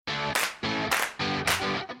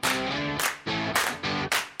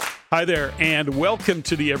Hi there, and welcome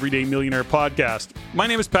to the Everyday Millionaire Podcast. My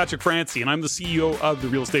name is Patrick Francey, and I'm the CEO of the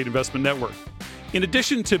Real Estate Investment Network. In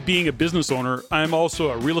addition to being a business owner, I'm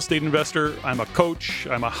also a real estate investor, I'm a coach,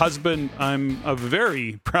 I'm a husband, I'm a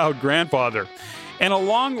very proud grandfather. And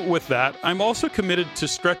along with that, I'm also committed to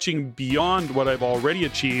stretching beyond what I've already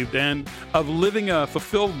achieved and of living a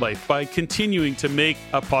fulfilled life by continuing to make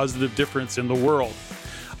a positive difference in the world.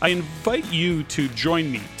 I invite you to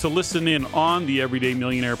join me to listen in on the Everyday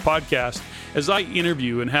Millionaire Podcast as I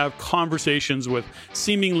interview and have conversations with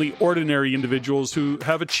seemingly ordinary individuals who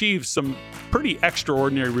have achieved some pretty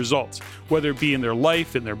extraordinary results, whether it be in their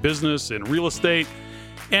life, in their business, in real estate.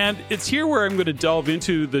 And it's here where I'm going to delve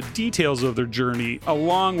into the details of their journey,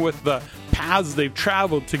 along with the paths they've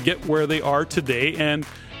traveled to get where they are today, and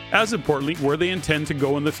as importantly, where they intend to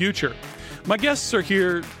go in the future. My guests are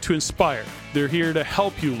here to inspire. They're here to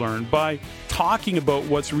help you learn by talking about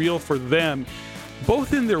what's real for them,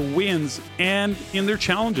 both in their wins and in their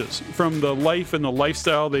challenges, from the life and the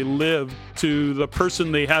lifestyle they live to the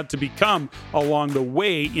person they had to become along the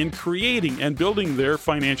way in creating and building their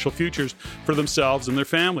financial futures for themselves and their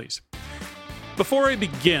families. Before I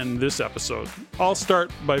begin this episode, I'll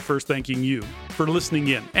start by first thanking you for listening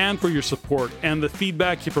in and for your support and the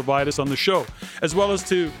feedback you provide us on the show, as well as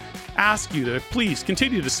to ask you to please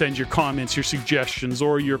continue to send your comments, your suggestions,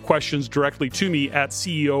 or your questions directly to me at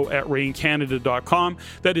ceo@reincanada.com.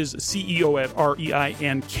 That is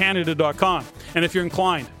ceo@reincanada.com. And if you're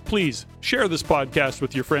inclined, please share this podcast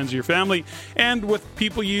with your friends or your family and with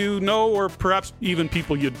people you know, or perhaps even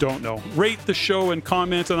people you don't know. Rate the show and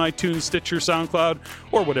comment on iTunes, Stitcher, SoundCloud,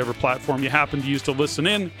 or whatever platform you happen to use to listen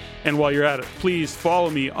in. And while you're at it, please follow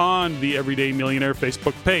me on the Everyday Millionaire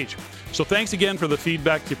Facebook page. So thanks again for the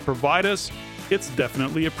feedback you provide us. It's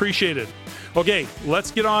definitely appreciated. Okay,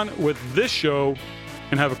 let's get on with this show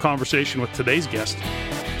and have a conversation with today's guest.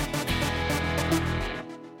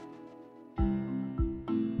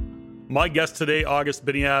 My guest today, August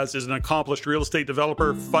Biniaz, is an accomplished real estate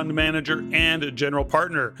developer, fund manager, and general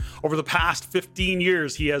partner. Over the past 15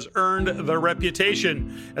 years, he has earned the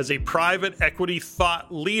reputation as a private equity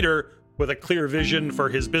thought leader with a clear vision for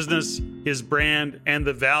his business, his brand, and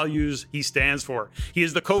the values he stands for. He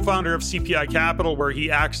is the co-founder of CPI Capital, where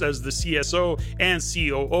he acts as the CSO and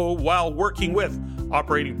COO while working with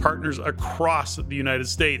operating partners across the United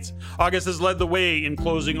States. August has led the way in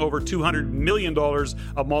closing over $200 million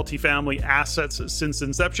of multifamily assets since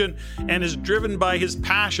inception and is driven by his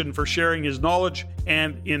passion for sharing his knowledge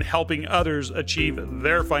and in helping others achieve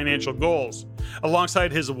their financial goals.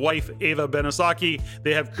 Alongside his wife, Ava Benesaki,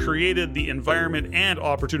 they have created the environment and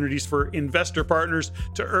opportunities for investor partners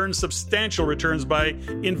to earn substantial returns by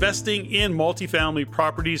investing in multifamily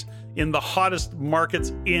properties in the hottest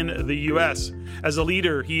markets in the U.S. As a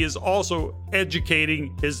leader, he is also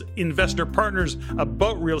educating his investor partners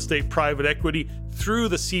about real estate private equity through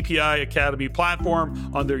the CPI Academy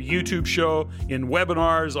platform, on their YouTube show, in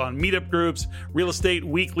webinars, on meetup groups, real estate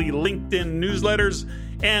weekly LinkedIn newsletters,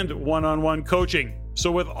 and one-on-one coaching. So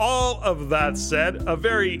with all of that said, a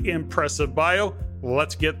very impressive bio.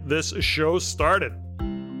 Let's get this show started.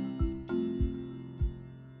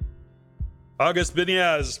 August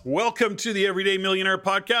Biniaz, welcome to the Everyday Millionaire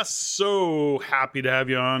Podcast. So happy to have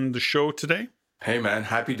you on the show today. Hey man,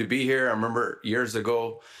 happy to be here. I remember years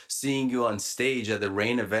ago seeing you on stage at the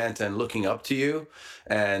Rain event and looking up to you.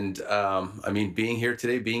 And being here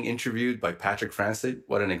today, being interviewed by Patrick Francey,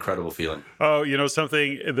 what an incredible feeling. Oh, you know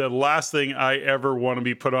something, the last thing I ever want to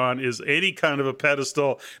be put on is any kind of a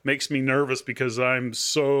pedestal. Makes me nervous because I'm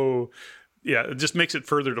so... Yeah, it just makes it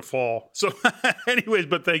further to fall. So anyways,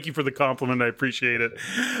 but thank you for the compliment. I appreciate it.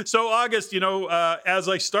 So August, as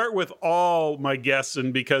I start with all my guests,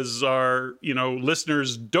 and because our,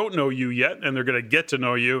 listeners don't know you yet, and they're going to get to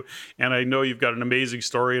know you, and I know you've got an amazing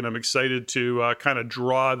story, and I'm excited to kind of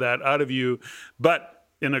draw that out of you. But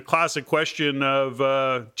in a classic question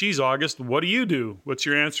of, geez, August, what do you do? What's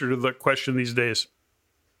your answer to the question these days?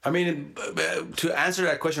 To answer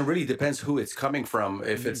that question really depends who it's coming from.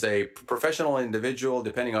 If it's a professional individual,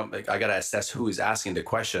 depending on, I got to assess who is asking the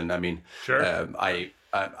question. Sure. I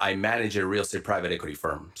manage a real estate private equity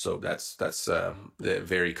firm. So that's a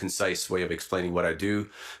very concise way of explaining what I do.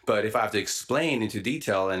 But if I have to explain into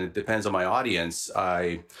detail, and it depends on my audience,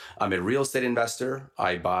 I'm a real estate investor.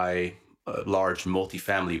 I buy large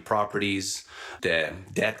multifamily properties. The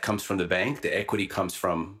debt comes from the bank. The equity comes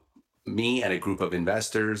from me and a group of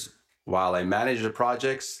investors. While I manage the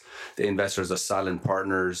projects, the investors are silent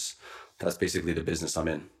partners. That's basically the business I'm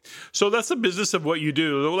in. So that's the business of what you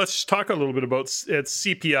do. Let's talk a little bit about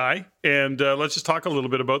CPI, and let's just talk a little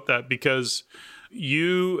bit about that, because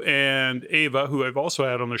You and Ava, who I've also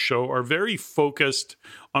had on the show, are very focused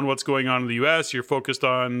on what's going on in the US. You're focused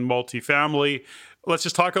on multifamily. Let's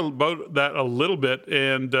just talk about that a little bit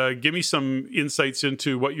and give me some insights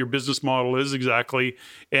into what your business model is exactly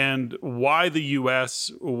and why the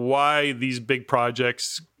US, why these big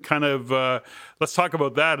projects. Let's talk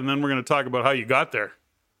about that, and then we're going to talk about how you got there.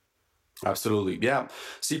 Absolutely. Yeah.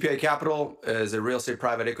 CPI Capital is a real estate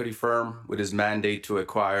private equity firm with its mandate to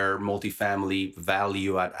acquire multifamily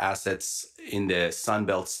value add assets in the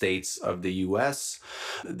Sunbelt states of the US.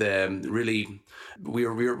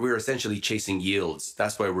 We're essentially chasing yields.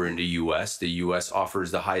 That's why we're in the US. The US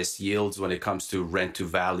offers the highest yields when it comes to rent to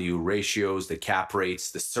value ratios, the cap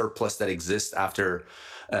rates, the surplus that exists after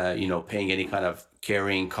paying any kind of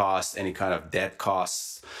carrying costs, any kind of debt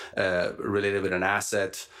costs related with an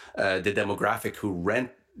asset. The demographic who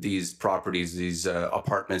rent these properties, these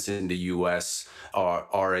apartments in the U.S.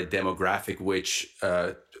 are a demographic which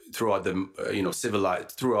throughout the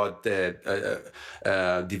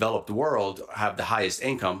developed world have the highest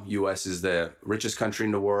income. U.S. is the richest country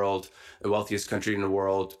in the world, the wealthiest country in the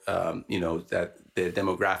world. That the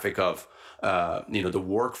demographic of the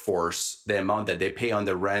workforce, the amount that they pay on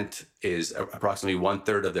the rent is approximately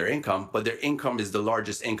 1/3 of their income, but their income is the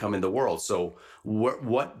largest income in the world. So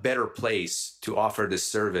what better place to offer this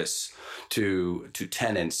service to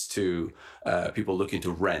tenants, to people looking to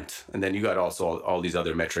rent? And then you got also all these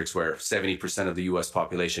other metrics where 70% of the US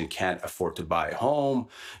population can't afford to buy a home.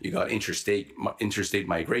 You got interstate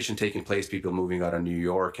migration taking place, people moving out of New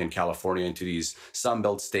York and California into these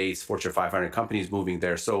Sunbelt states, Fortune 500 companies moving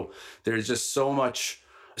there. So there's just so much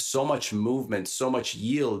movement, so much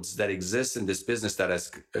yields that exist in this business that has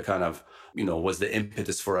kind of, was the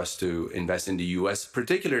impetus for us to invest in the US,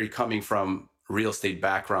 particularly coming from real estate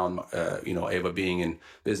background, Ava being in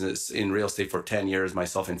business in real estate for 10 years,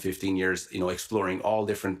 myself in 15 years, exploring all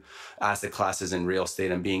different asset classes in real estate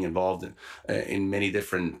and being involved in many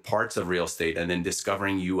different parts of real estate, and then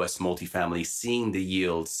discovering US multifamily, seeing the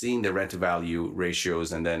yields, seeing the rent to value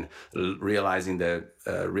ratios, and then realizing the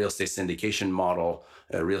real estate syndication model,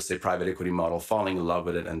 real estate private equity model, falling in love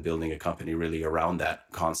with it and building a company really around that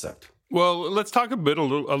concept. Well, let's talk a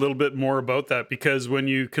little bit more about that, because when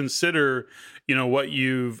you consider, what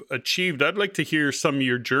you've achieved, I'd like to hear some of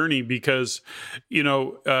your journey, because, you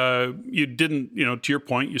didn't, to your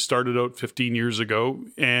point, you started out 15 years ago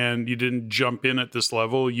and you didn't jump in at this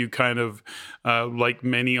level. You kind of, like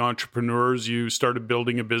many entrepreneurs, you started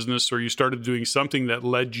building a business, or you started doing something that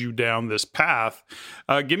led you down this path.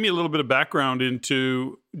 Give me a little bit of background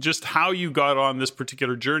into just how you got on this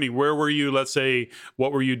particular journey. Where were you, let's say,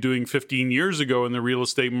 what were you doing 15 years ago in the real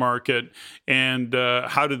estate market? And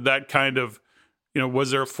how did that kind of,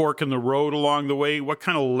 was there a fork in the road along the way? What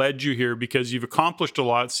kind of led you here? Because you've accomplished a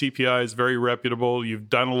lot. CPI is very reputable. You've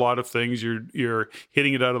done a lot of things. You're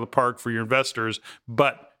hitting it out of the park for your investors,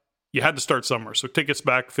 but you had to start somewhere. So take us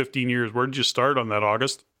back 15 years. Where did you start on that,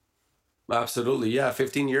 August? Absolutely. Yeah.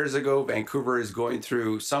 15 years ago, Vancouver is going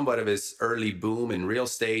through somewhat of its early boom in real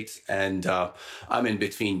estate. And I'm in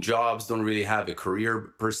between jobs, don't really have a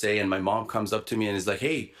career per se. And my mom comes up to me and is like,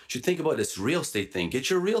 hey, you should think about this real estate thing. Get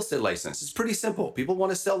your real estate license. It's pretty simple. People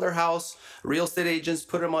want to sell their house. Real estate agents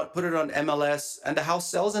put it on MLS, and the house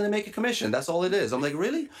sells and they make a commission. That's all it is. I'm like,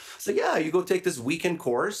 really? It's like, yeah, you go take this weekend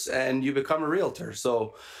course and you become a realtor.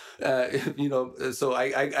 So so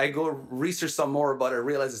I go research some more about it,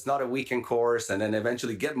 realize it's not a weekend course, and then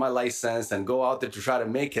eventually get my license and go out there to try to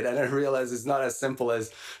make it. And I realize it's not as simple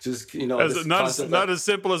as just, not as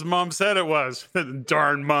simple as mom said it was.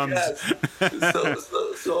 Darn moms. Yes.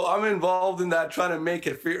 So I'm involved in that, trying to make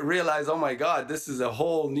it realize, oh my God, this is a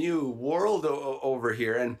whole new world over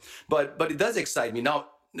here. But it does excite me. Now,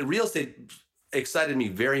 the real estate excited me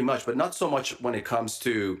very much, but not so much when it comes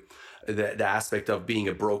to the aspect of being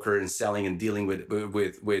a broker and selling and dealing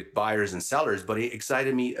with buyers and sellers, but it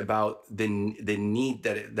excited me about the need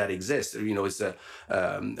that exists. It's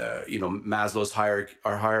Maslow's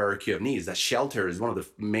hierarchy of needs. That shelter is one of the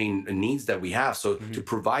main needs that we have. So to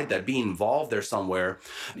provide that, be involved there somewhere,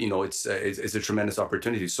 it's a tremendous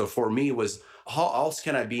opportunity. So for me, it was, how else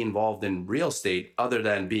can I be involved in real estate other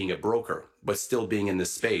than being a broker, but still being in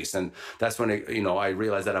this space? And that's when I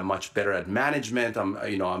realized that I'm much better at management. I'm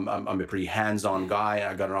a pretty hands-on guy.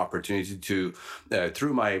 I got an opportunity to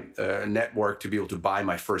through my network to be able to buy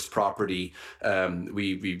my first property.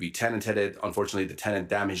 We tenanted it. Unfortunately, the tenant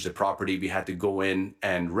damaged the property. We had to go in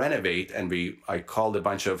and renovate, and I called a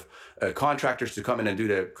bunch of contractors to come in and do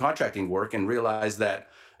the contracting work, and realized that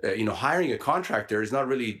hiring a contractor is not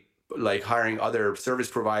really like hiring other service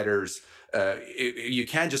providers You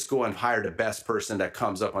can't just go and hire the best person that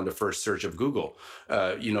comes up on the first search of Google.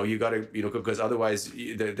 You got to, because otherwise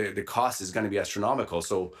the cost is going to be astronomical.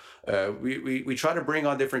 So we try to bring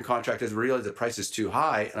on different contractors. We realize the price is too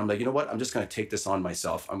high, and I'm like, you know what? I'm just going to take this on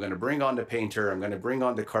myself. I'm going to bring on the painter. I'm going to bring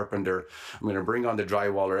on the carpenter. I'm going to bring on the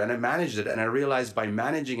drywaller, and I managed it. And I realized by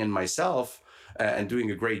managing it myself and doing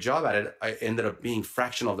a great job at it, I ended up being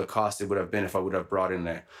fraction of the cost it would have been if I would have brought in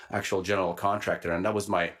an actual general contractor. And that was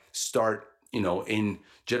my start, in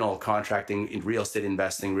general contracting, in real estate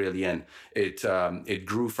investing, really. And it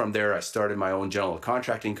grew from there. I started my own general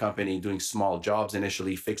contracting company, doing small jobs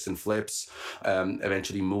initially, fix and flips.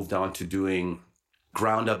 Eventually moved on to doing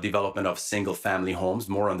ground up development of single family homes,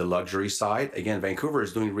 more on the luxury side. Again, Vancouver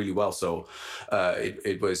is doing really well. So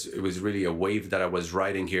it was really a wave that I was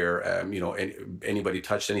riding here. Anybody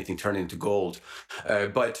touched anything turned into gold.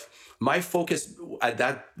 But my focus at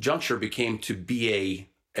that juncture became to be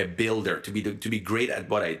a builder, to be great at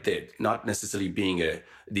what I did, not necessarily being a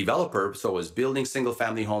developer. So I was building single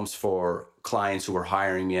family homes for clients who were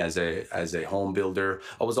hiring me as a home builder.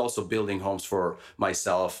 I was also building homes for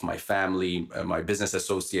myself, my family, my business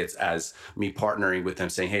associates, as me partnering with them,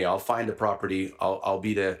 saying, hey, I'll find the property, I'll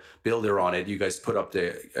be the builder on it, you guys put up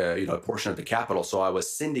the a portion of the capital. So I was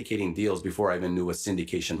syndicating deals before I even knew what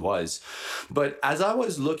syndication was. But as I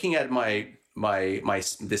was looking at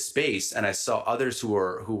this space, and I saw others who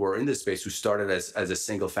were in this space who started as a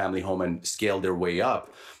single family home and scaled their way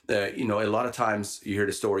up. A lot of times you hear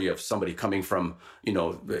the story of somebody coming from,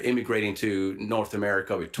 immigrating to North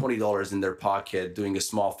America with $20 in their pocket, doing a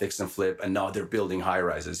small fix and flip, and now they're building high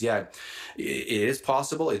rises. Yeah, it is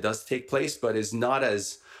possible. It does take place, but it's not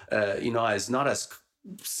as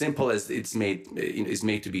simple as it's made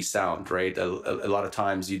to be sound, right? A lot of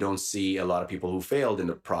times you don't see a lot of people who failed in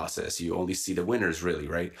the process. You only see the winners, really,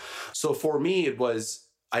 right? So for me,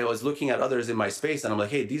 I was looking at others in my space, and I'm like,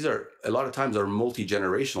 hey, these are a lot of times are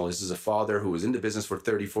multi-generational. This is a father who was in the business for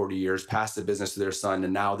 30, 40 years, passed the business to their son,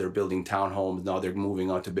 and now they're building townhomes. Now they're moving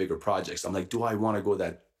on to bigger projects. I'm like, do I want to go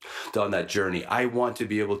down that journey? I want to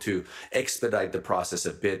be able to expedite the process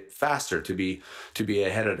a bit faster, to be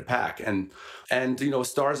ahead of the pack. And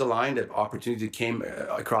stars aligned. An opportunity came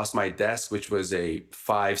across my desk, which was a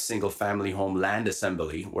 5 single family home land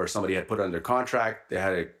assembly, where somebody had put under contract. They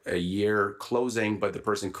had a year closing, but the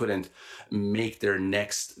person couldn't make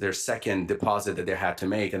their second deposit that they had to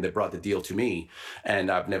make, and they brought the deal to me. And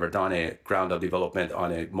I've never done a ground up development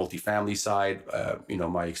on a multifamily side.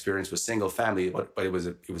 My experience was single family, but it was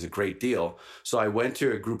a great deal. So I went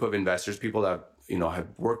to a group of investors, people that have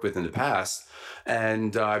worked with in the past,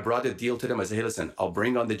 and I brought the deal to them. I said, hey, listen, I'll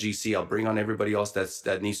bring on the GC, I'll bring on everybody else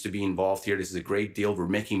that needs to be involved here. This is a great deal. We're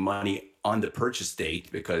making money on the purchase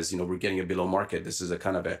date because we're getting it below market. This is a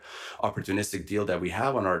kind of a opportunistic deal that we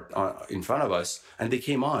have in front of us. And they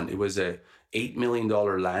came on. It was a $8 million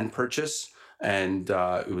land purchase. And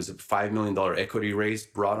it was a $5 million equity raise,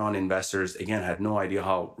 brought on investors. Again, had no idea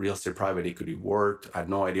how real estate private equity worked. Had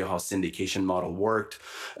no idea how syndication model worked.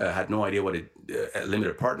 Had no idea what a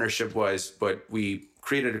limited partnership was. But we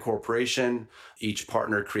created a corporation. Each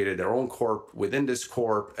partner created their own corp within this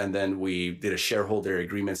corp. And then we did a shareholder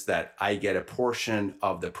agreements that I get a portion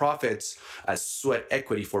of the profits as sweat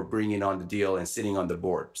equity for bringing on the deal and sitting on the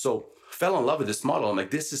board. So fell in love with this model. I'm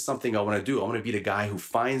like, this is something I want to do. I want to be the guy who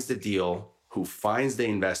finds the deal, who finds the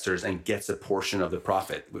investors and gets a portion of the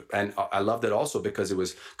profit. And I loved it also because it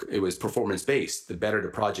was performance based. The better the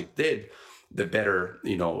project did, the better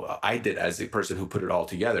I did as a person who put it all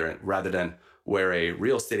together, rather than where a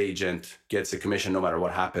real estate agent gets a commission no matter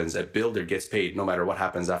what happens, a builder gets paid no matter what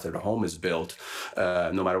happens after the home is built,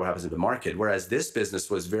 no matter what happens in the market. Whereas this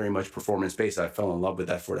business was very much performance-based. I fell in love with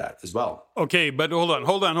that for that as well. Okay, but hold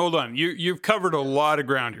on. You've covered a lot of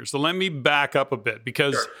ground here. So let me back up a bit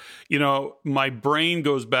because, sure, my brain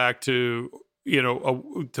goes back to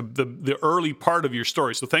to the early part of your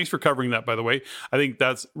story. So thanks for covering that, by the way. I think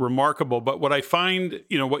that's remarkable. But what I find,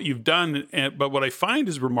 what you've done, but what I find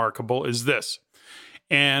is remarkable is this.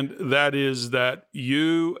 And that is that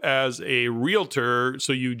you as a realtor,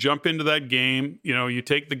 so you jump into that game, you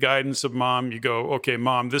take the guidance of mom, you go, okay,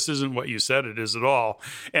 mom, this isn't what you said it is at all.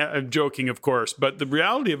 And I'm joking, of course. But the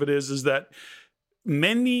reality of it is that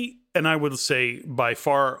many, and I would say by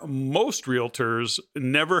far most realtors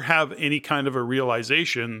never have any kind of a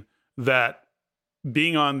realization that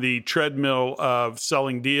being on the treadmill of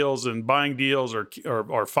selling deals and buying deals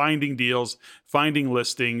or finding deals, finding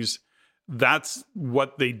listings, that's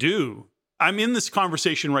what they do. I'm in this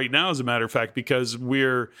conversation right now, as a matter of fact, because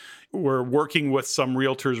we're working with some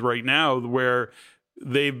realtors right now where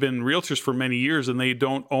they've been realtors for many years and they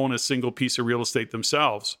don't own a single piece of real estate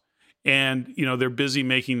themselves. and they're busy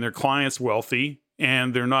making their clients wealthy,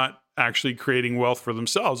 and they're not actually creating wealth for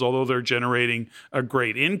themselves. Although they're generating a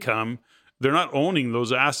great income, they're not owning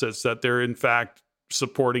those assets that they're in fact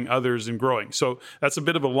supporting others and growing. So that's a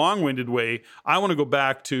bit of a long-winded way. I want to go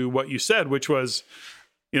back to what you said, which was,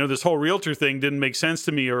 this whole realtor thing didn't make sense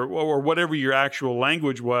to me, or whatever your actual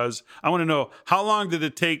language was. I want to know, how long did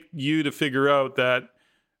it take you to figure out that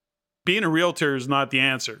being a realtor is not the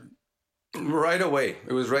answer? Right away.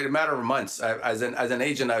 It was a matter of months. As an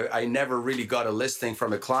agent, I never really got a listing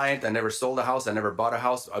from a client. I never sold a house. I never bought a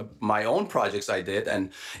house. My own projects I did,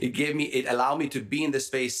 and it allowed me to be in the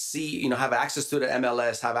space, see, have access to the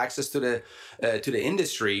MLS, have access to the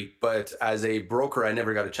industry. But as a broker, I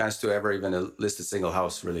never got a chance to ever even list a single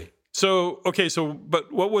house, really. So, okay,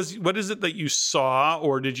 but what is it that you saw,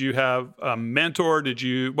 or did you have a mentor?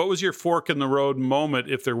 What was your fork in the road moment,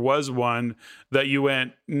 if there was one, that you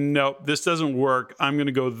went, no, this doesn't work, I'm going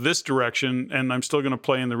to go this direction, and I'm still going to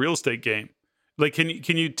play in the real estate game? Like, can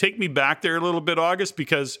you take me back there a little bit, August?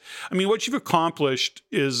 Because, what you've accomplished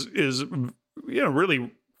is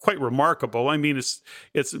really quite remarkable.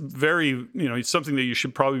 It's very, it's something that you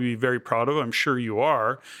should probably be very proud of. I'm sure you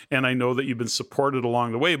are. And I know that you've been supported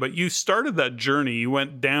along the way, but you started that journey, you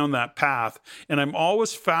went down that path. And I'm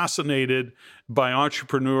always fascinated by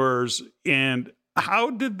entrepreneurs and how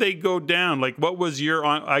did they go down? Like, what was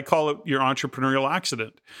I call it your entrepreneurial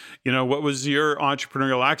accident. What was your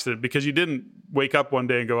entrepreneurial accident? Because you didn't wake up one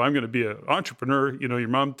day and go, I'm going to be an entrepreneur. Your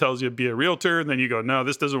mom tells you to be a realtor, and then you go, no,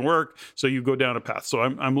 this doesn't work. So you go down a path. So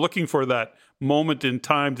I'm looking for that moment in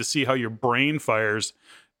time to see how your brain fires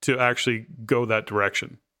to actually go that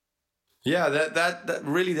direction. Yeah, that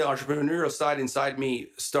really, the entrepreneurial side inside me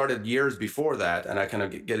started years before that, and I kind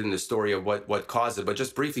of get into the story of what caused it. But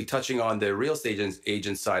just briefly touching on the real estate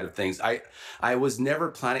agent side of things, I was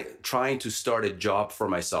never trying to start a job for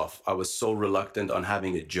myself. I was so reluctant on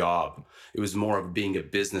having a job. It was more of being a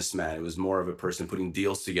businessman. It was more of a person putting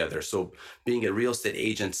deals together. So being a real estate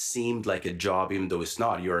agent seemed like a job, even though it's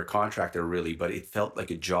not. You're a contractor, really, but it felt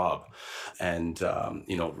like a job. And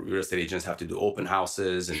real estate agents have to do open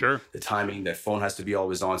houses, and sure, the timing, that phone has to be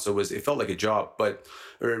always on. So it felt like a job. But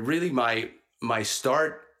really, my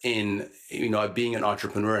start in being an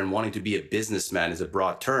entrepreneur and wanting to be a businessman, is a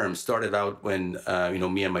broad term, started out when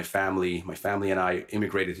me and my family and I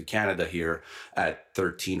immigrated to Canada here at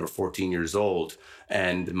 13 or 14 years old.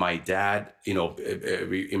 And my dad,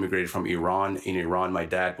 we immigrated from Iran. In Iran, my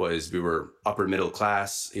dad we were upper middle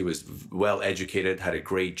class. He was well educated, had a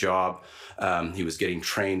great job. He was getting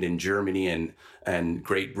trained in Germany and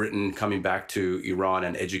Great Britain, coming back to Iran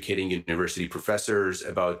and educating university professors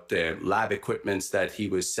about the lab equipments that he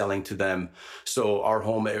was selling to them. So our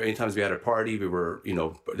home, anytime we had a party, there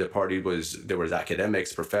was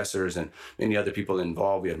academics, professors, and many other people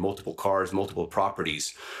involved. We had multiple cars, multiple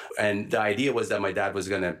properties. And the idea was that my dad was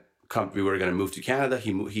going to we were going to move to Canada.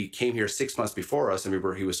 He came here 6 months before us, and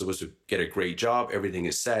he was supposed to get a great job. Everything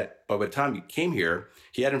is set. But by the time he came here,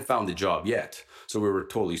 he hadn't found the job yet. So we were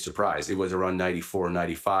totally surprised. It was around 94,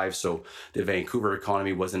 95. So the Vancouver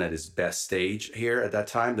economy wasn't at its best stage here at that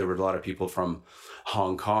time. There were a lot of people from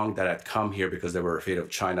Hong Kong that had come here because they were afraid of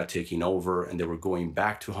China taking over, and they were going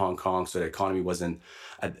back to Hong Kong. So the economy wasn't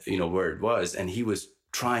where it was. And he was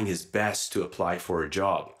trying his best to apply for a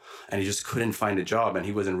job, and he just couldn't find a job. And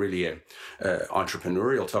he wasn't really a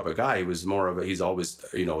entrepreneurial type of guy. He was more of he's always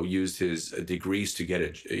used his degrees to get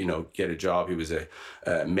a job. He was a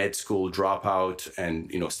med school dropout,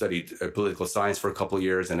 and studied political science for a couple of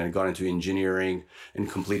years, and then got into engineering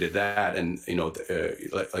and completed that. And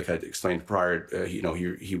like I explained prior,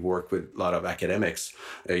 he worked with a lot of academics,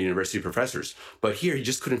 university professors. But here he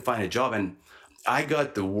just couldn't find a job. And I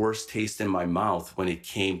got the worst taste in my mouth when it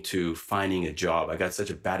came to finding a job. I got such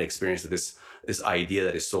a bad experience with this idea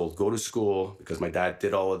that is sold: go to school, because my dad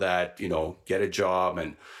did all of that, get a job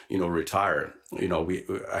and, retire.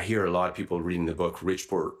 I hear a lot of people reading the book Rich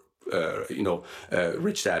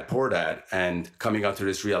Dad, Poor Dad, and coming out to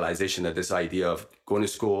this realization that this idea of going to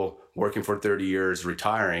school, working for 30 years,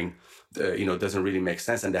 retiring, doesn't really make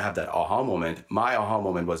sense. And they have that aha moment. My aha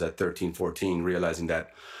moment was at 13, 14, realizing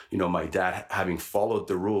that, my dad, having followed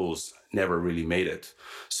the rules, never really made it.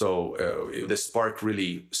 So the spark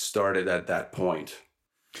really started at that point.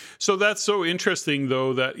 So that's so interesting,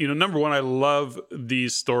 though, that, number one, I love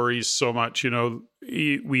these stories so much.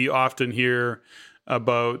 We often hear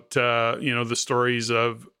about, the stories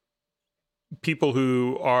of people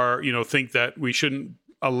who are, think that we shouldn't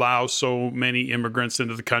allow so many immigrants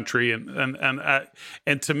into the country.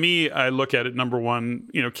 And to me, I look at it, number one,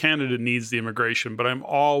 Canada needs the immigration, but I'm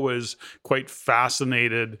always quite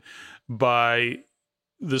fascinated by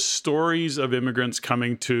the stories of immigrants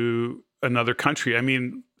coming to another country. I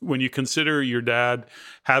mean, when you consider your dad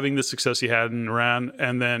having the success he had in Iran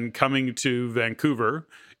and then coming to Vancouver,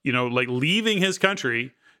 like leaving his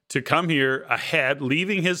country to come here ahead,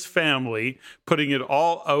 leaving his family, putting it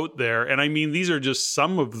all out there. And I mean, these are just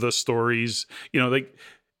some of the stories, like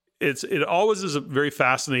it always is very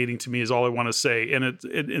fascinating to me is all I want to say.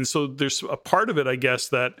 And so there's a part of it, I guess,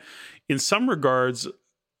 that in some regards,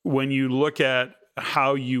 when you look at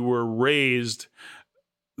how you were raised,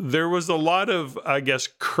 there was a lot of, I guess,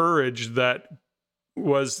 courage that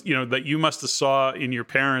was, that you must have saw in your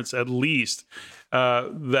parents at least,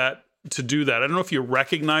 that to do that. I don't know if you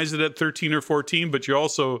recognize it at 13 or 14, but you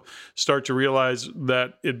also start to realize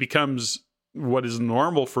that it becomes what is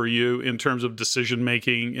normal for you in terms of decision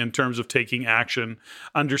making, in terms of taking action,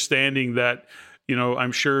 understanding that,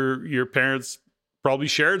 I'm sure your parents probably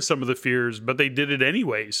shared some of the fears, but they did it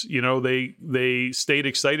anyways. They stayed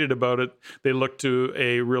excited about it. They looked to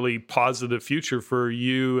a really positive future for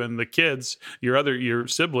you and the kids, your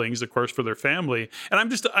siblings, of course, for their family.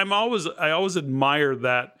 And I always admire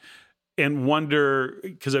that and wonder,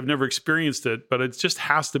 because I've never experienced it, but it just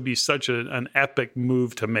has to be such an epic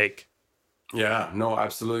move to make. Yeah, no,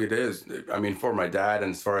 absolutely it is. I mean, for my dad,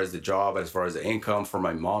 and as far as the job, as far as the income, for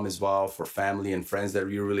my mom as well, for family and friends that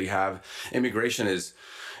you really have, immigration is,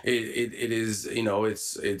 it is,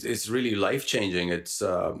 it's really life changing. It's,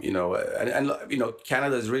 Canada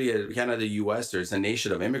is really Canada, US, there's a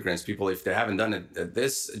nation of immigrants. People, if they haven't done it at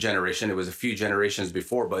this generation, it was a few generations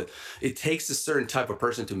before, but it takes a certain type of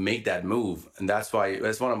person to make that move. And that's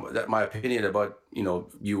my opinion about,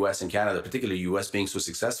 US and Canada, particularly US being so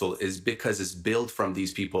successful, is because it's built from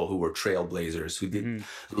these people who were trailblazers, who didn't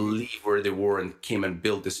leave where they were and came and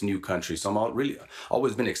built this new country. So I'm really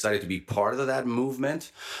always been excited to be part of that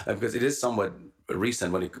movement, because it is somewhat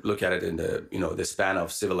recent when you look at it in the span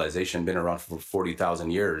of civilization, been around for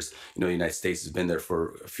 40,000 years. The United States has been there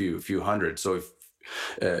for a few hundred. So if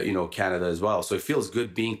Canada as well. So it feels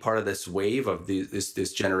good being part of this wave of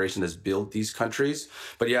this generation that's built these countries.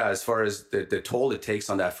 But yeah, as far as the toll it takes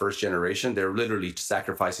on that first generation, they're literally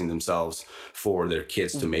sacrificing themselves for their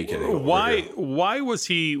kids to make it. Why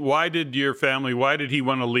did he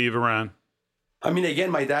want to leave Iran? I mean, again,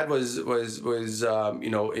 my dad was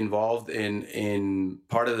involved in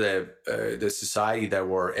part of the society that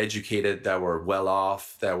were educated, that were well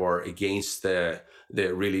off, that were against the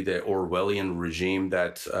Orwellian regime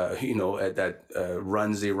that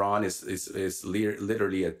runs Iran is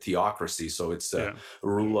literally a theocracy. So it's a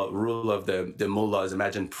rule of the mullahs.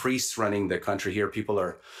 Imagine priests running the country here. People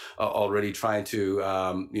are already trying to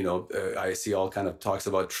I see all kind of talks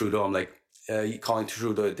about Trudeau. I'm like, calling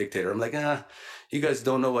Trudeau a dictator. I'm like, you guys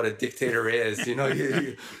don't know what a dictator is.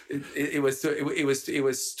 It was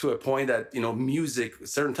to a point that music,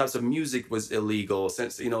 certain types of music was illegal.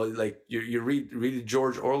 Since like you read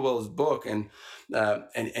George Orwell's book, and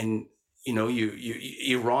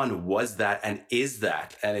Iran was that and is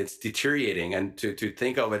that, and it's deteriorating. And to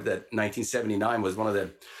think of it that 1979 was one of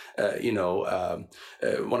the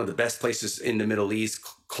one of the best places in the Middle East,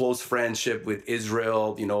 close friendship with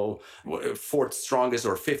Israel, fourth strongest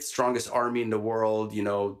or fifth strongest army in the world,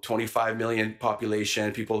 25 million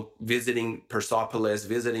population, people visiting Persepolis,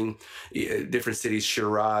 visiting different cities,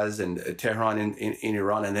 Shiraz and Tehran in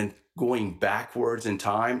Iran, and then going backwards in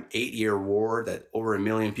time, 8-year war that over 1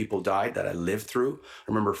 million people died that I lived through. I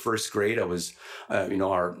remember first grade, I was,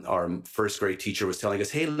 our first grade teacher was telling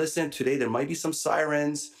us, hey, listen, today there might be some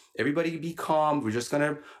sirens. Everybody be calm. We're just going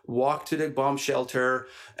to walk to the bomb shelter.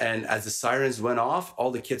 And as the sirens went off,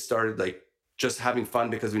 all the kids started like just having fun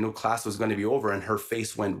because we knew class was going to be over, and her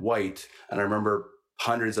face went white. And I remember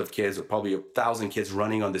hundreds of kids, or probably 1,000 kids,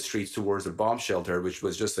 running on the streets towards the bomb shelter, which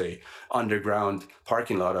was just a underground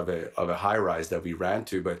parking lot of a high rise that we ran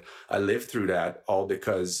to. But I lived through that all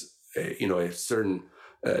because, a certain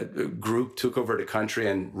group took over the country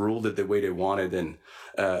and ruled it the way they wanted, and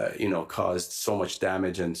caused so much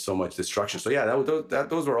damage and so much destruction. So yeah,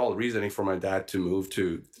 those were all reasoning for my dad to move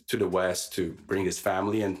to the West, to bring his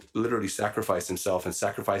family and literally sacrifice himself and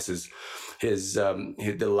sacrifices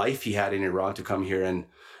the life he had in Iran to come here and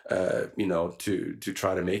to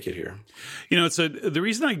try to make it here. The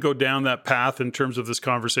reason I go down that path in terms of this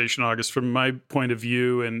conversation, August, from my point of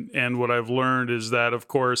view, and what I've learned is that, of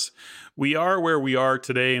course, we are where we are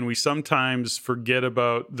today, and we sometimes forget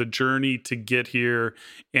about the journey to get here,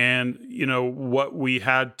 and how we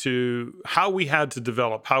had to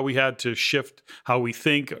develop, how we had to shift how we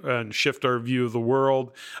think and shift our view of the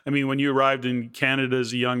world. I mean, when you arrived in Canada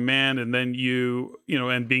as a young man, and then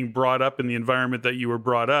and being brought up in the environment that you were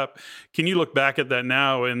brought up, up. Can you look back at that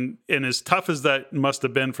now, and as tough as that must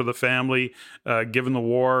have been for the family, given the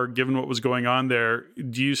war, given what was going on there,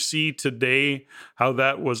 do you see today how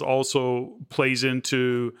that was also plays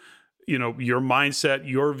into your mindset,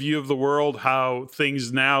 your view of the world, how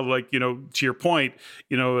things now, like, to your point,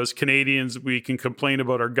 as Canadians, we can complain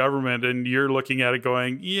about our government, and you're looking at it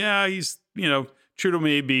going, yeah, he's, Trudeau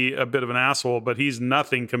may be a bit of an asshole, but he's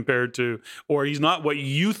nothing compared to, or he's not what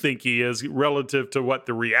you think he is relative to what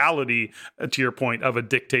the reality, to your point, of a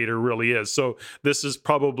dictator really is. So this is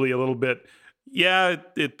probably a little bit, yeah,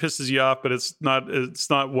 it pisses you off, but it's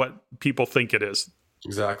not what people think it is.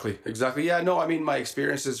 Exactly. Yeah, no, I mean, my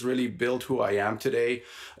experiences really built who I am today.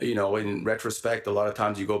 In retrospect, a lot of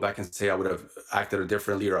times you go back and say, I would have acted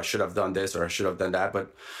differently, or I should have done this, or I should have done that.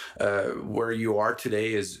 But where you are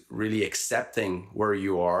today is really accepting where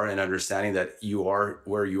you are and understanding that you are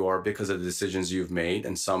where you are because of the decisions you've made.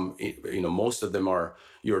 And some, most of them are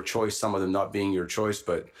your choice, some of them not being your choice,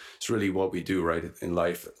 but it's really what we do, right, in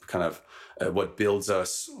life, kind of what builds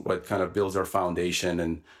us, what kind of builds our foundation,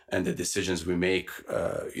 and the decisions we make,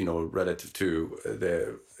 relative to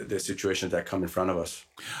the situations that come in front of us.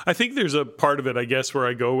 I think there's a part of it, I guess, where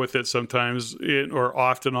I go with it sometimes, or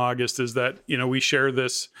often, August, is that, we share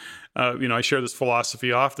this, I share this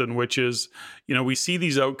philosophy often, which is, we see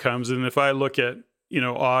these outcomes. And if I look at,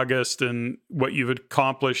 August and what you've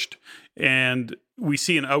accomplished, and we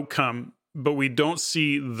see an outcome, but we don't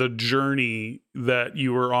see the journey that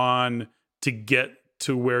you were on to get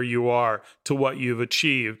to where you are, to what you've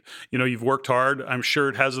achieved. You've worked hard. I'm sure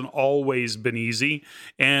it hasn't always been easy.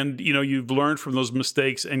 And, you've learned from those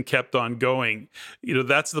mistakes and kept on going.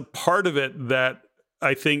 That's the part of it that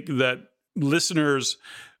I think that listeners,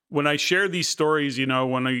 when I share these stories,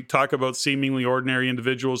 when I talk about seemingly ordinary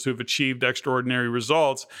individuals who've achieved extraordinary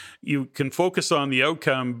results, you can focus on the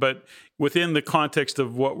outcome, but within the context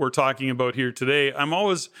of what we're talking about here today, I'm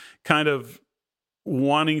always kind of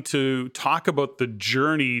wanting to talk about the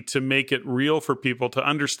journey to make it real for people to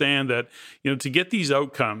understand that, to get these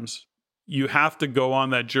outcomes, you have to go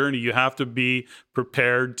on that journey. You have to be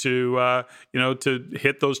prepared to, to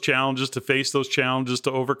hit those challenges, to face those challenges,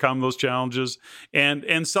 to overcome those challenges,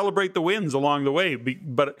 and celebrate the wins along the way.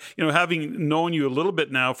 But, having known you a little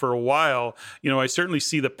bit now for a while, I certainly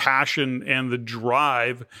see the passion and the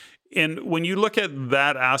drive. And when you look at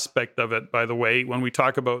that aspect of it, by the way, when we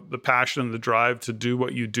talk about the passion and the drive to do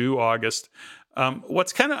what you do, August,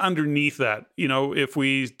 what's kind of underneath that? If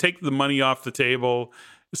we take the money off the table,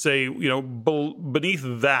 say,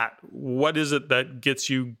 beneath that, what is it that gets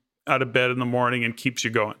you out of bed in the morning and keeps you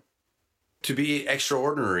going? To be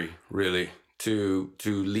extraordinary, really. To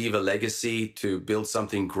leave a legacy, to build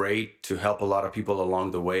something great, to help a lot of people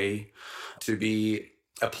along the way, to be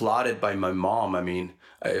applauded by my mom. I mean,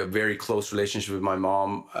 a very close relationship with my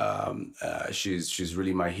mom. She's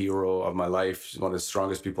really my hero of my life. She's one of the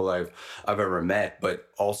strongest people I've ever met. But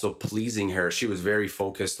also pleasing her, she was very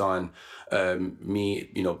focused on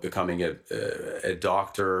me, becoming a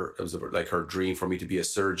doctor. It was like her dream for me to be a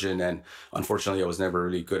surgeon. And unfortunately, I was never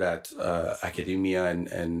really good at academia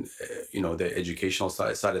and the educational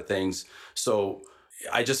side of things. So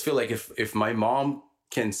I just feel like if my mom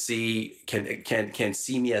can see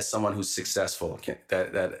me as someone who's successful,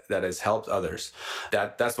 that has helped others,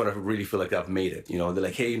 that's what I really feel like I've made it. They're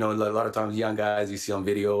like, hey, a lot of times young guys you see on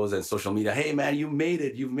videos and social media, hey man, you've made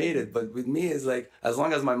it. But with me, it's like, as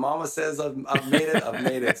long as my mama says I've made it, I've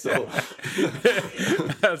made it. So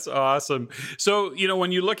that's awesome. So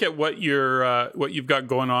when you look at what you've got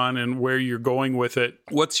going on and where you're going with it,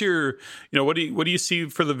 what's your what do you see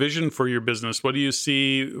for the vision for your business? What do you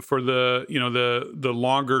see for the the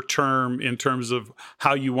longer term in terms of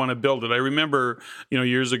how you want to build it? I remember,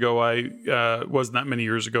 years ago, wasn't that many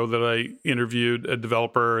years ago, that I interviewed a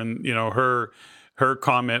developer, and, her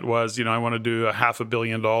comment was, I want to do $500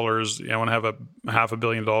 million. I want to have $500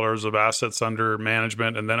 million of assets under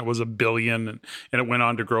management. And then it was $1 billion, and it went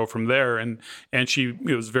on to grow from there. And she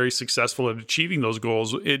was very successful at achieving those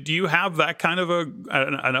goals. Do you have that kind of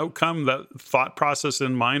an outcome, that thought process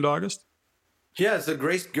in mind, August? Yeah, it's a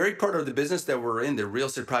great part of the business that we're in. The real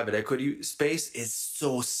estate private equity space is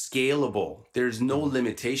so scalable. There's no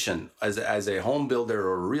limitation as a home builder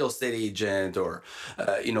or a real estate agent or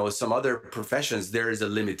some other professions. There is a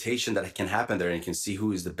limitation that can happen there, and you can see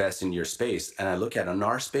who is the best in your space. And I look at in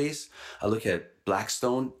our space, I look at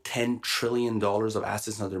Blackstone, $10 trillion of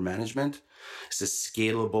assets under management. It's a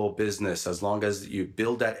scalable business. As long as you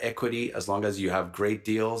build that equity, as long as you have great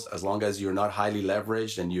deals, as long as you're not highly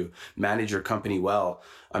leveraged and you manage your company well.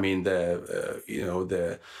 I mean,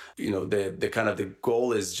 the kind of the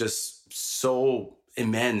goal is just so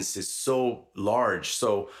immense. It's so large.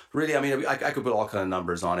 So really, I mean, I could put all kind of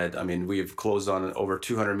numbers on it. I mean, we've closed on over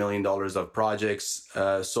 $200 million of projects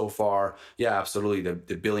so far. Yeah, absolutely.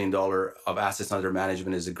 The $1 billion of assets under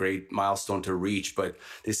management is a great milestone to reach, but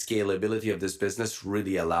the scalability of this business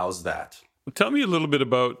really allows that. Tell me a little bit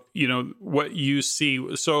about, what you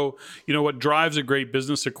see. So, what drives a great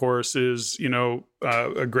business, of course, is,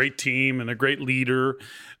 a great team and a great leader,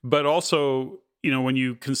 but also, when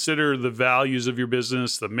you consider the values of your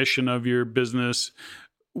business, the mission of your business,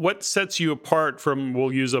 what sets you apart from,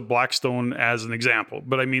 we'll use a Blackstone as an example,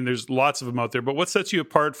 but I mean, there's lots of them out there, but what sets you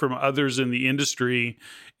apart from others in the industry?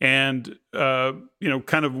 And,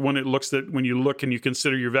 kind of when you look and you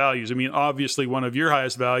consider your values, I mean, obviously one of your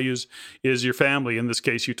highest values is your family. In this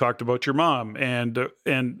case, you talked about your mom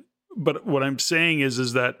but what I'm saying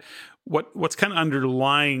is that what's kind of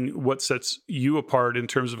underlying what sets you apart in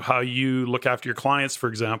terms of how you look after your clients, for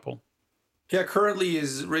example? Yeah, currently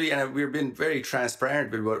is really, and we've been very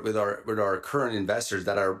transparent with our current investors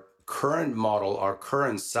that our current model, our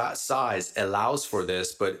current size allows for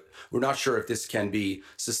this, but we're not sure if this can be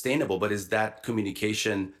sustainable. But is that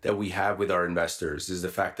communication that we have with our investors, is the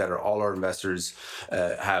fact that all our investors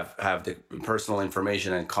have the personal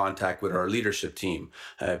information and contact with our leadership team,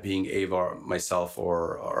 being Ava, myself,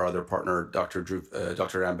 or our other partner, Dr.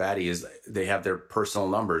 Ambati, is they have their personal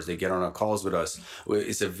numbers. They get on our calls with us.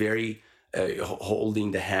 It's a very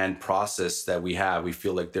holding the hand process that we have. We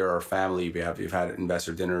feel like they're our family. We've had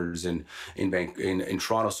investor dinners in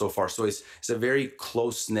Toronto so far. So it's a very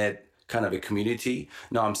close knit kind of a community.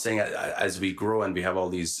 Now I'm saying as we grow and we have all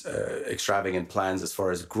these extravagant plans as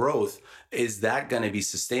far as growth, is that going to be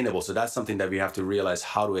sustainable? So that's something that we have to realize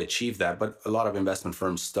how to achieve that. But a lot of investment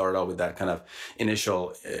firms start out with that kind of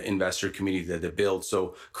initial investor community that they build.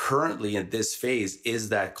 So currently in this phase is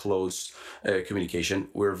that close communication.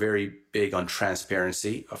 We're very big on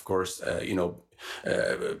transparency. Of course,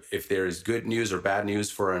 if there is good news or bad news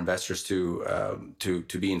for our investors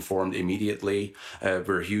to be informed immediately.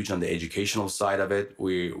 We're huge on the educational side of it.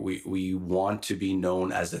 We want to be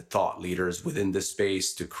known as the thought leaders within this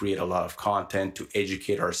space, to create a lot of content, to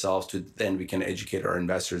educate ourselves, to then we can educate our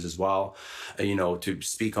investors as well. To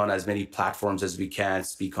speak on as many platforms as we can,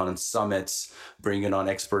 speak on summits, bringing on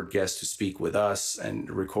expert guests to speak with us, and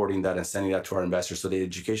recording that and sending that to our investors. So the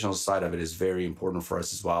educational side of it is very important for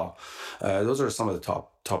us as well. Those are some of the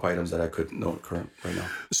top items that I could note right now.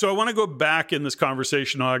 So I want to go back in this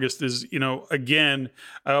conversation, August, is, again,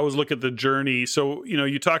 I always look at the journey. So,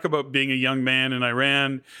 you talk about being a young man in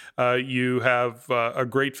Iran. You have a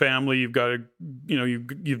great family. You've got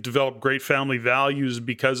you've developed great family values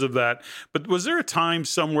because of that. But was there a time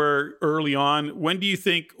somewhere early on, when do you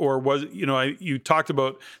think, or was, you talked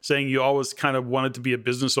about saying you always kind of wanted to be a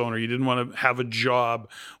business owner. You didn't want to have a job.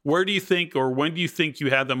 Where do you think, or when do you think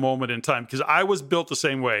you had the moment in time? Because I was built the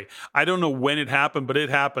same way. I don't know when it happened, but it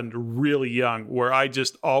happened really young, where I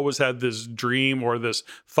just always had this dream or this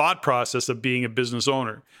thought process of being a business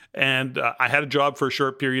owner. And I had a job for a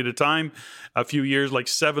short period of time, a few years,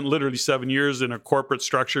 literally 7 years in a corporate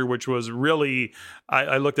structure, which was really,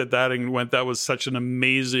 I looked at that and went, that was such an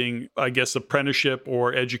amazing, I guess, apprenticeship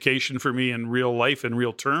or education for me in real life, in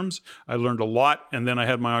real terms. I learned a lot. And then I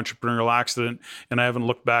had my entrepreneurial accident, and I haven't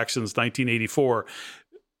looked back since 1984.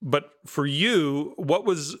 But for you,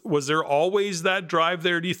 was there always that drive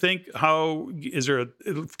there, do you think? Is there a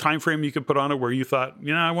time frame you could put on it where you thought,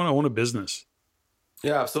 I want to own a business?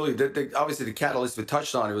 Yeah, absolutely. Obviously, the catalyst we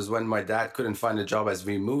touched on, it was when my dad couldn't find a job as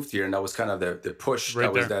we moved here, and that was kind of the push.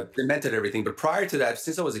 Right there. That cemented everything. But prior to that,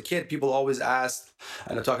 since I was a kid, people always asked,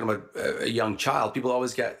 and I'm talking about a young child, people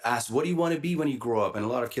always get asked, what do you want to be when you grow up? And a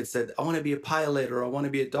lot of kids said, I want to be a pilot, or I want to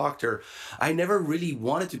be a doctor. I never really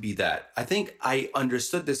wanted to be that. I think I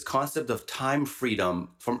understood this concept of time freedom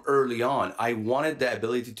from early on. I wanted the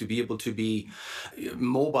ability to be able to be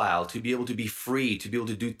mobile, to be able to be free, to be able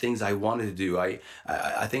to do things I wanted to do. I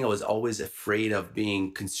think I was always afraid of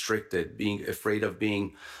being constricted, being afraid of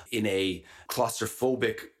being in a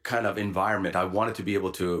claustrophobic kind of environment. I wanted to be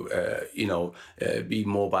able to, be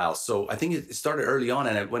mobile. So I think it started early on.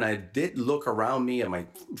 And when I did look around me and my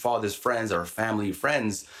father's friends or family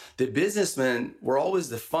friends, the businessmen were always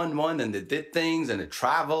the fun one, and they did things and they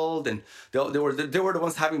traveled, and they were the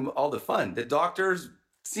ones having all the fun. The doctors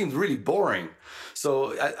seemed really boring.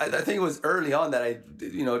 So I think it was early on that I,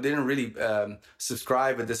 didn't really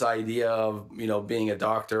subscribe with this idea of, being a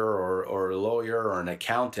doctor or a lawyer or an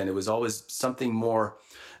accountant. It was always something more,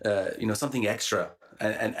 something extra.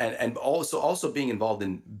 And also being involved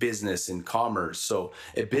in business and commerce. So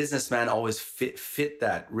a businessman always fit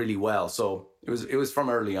that really well. So It was from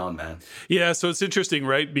early on, man. Yeah, so it's interesting,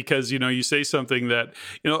 right? Because you say something that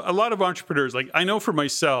a lot of entrepreneurs, like I know for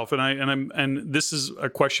myself, and this is a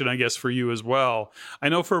question I guess for you as well. I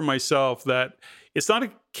know for myself that it's not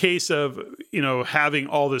a case of having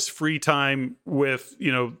all this free time with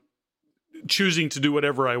choosing to do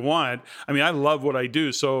whatever I want. I mean, I love what I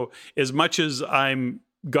do, so as much as I'm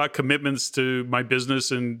got commitments to my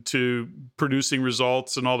business and to producing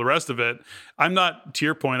results and all the rest of it, I'm not, to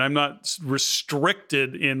your point, I'm not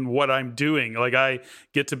restricted in what I'm doing. Like I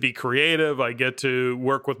get to be creative, I get to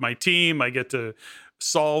work with my team, I get to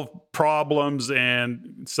solve problems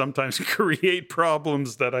and sometimes create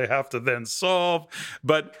problems that I have to then solve.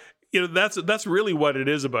 But that's really what it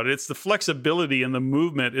is about it. It's the flexibility and the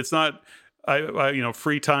movement. It's not I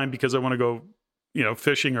free time because I want to go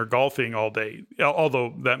fishing or golfing all day,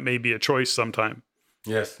 although that may be a choice sometime.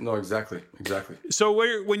 Yes, no, exactly. So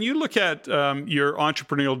when you look at your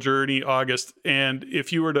entrepreneurial journey, August, and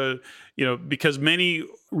if you were to, because many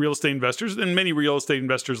real estate investors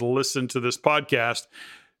listen to this podcast,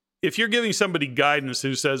 if you're giving somebody guidance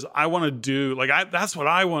who says, I want to do, that's what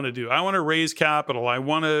I want to do. I want to raise capital. I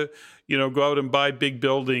want to, go out and buy big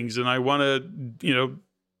buildings, and I want to,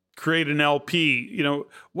 create an LP.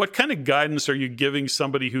 What kind of guidance are you giving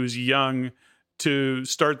somebody who's young to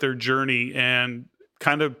start their journey and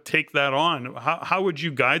kind of take that on? How would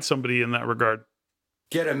you guide somebody in that regard?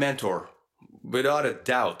 Get a mentor. Without a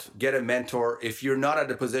doubt, get a mentor. If you're not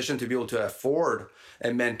at a position to be able to afford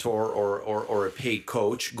a mentor or a paid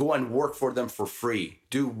coach, go and work for them for free.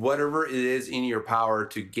 Do whatever it is in your power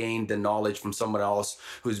to gain the knowledge from someone else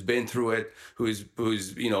who's been through it, who's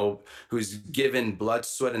given blood,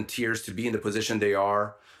 sweat, and tears to be in the position they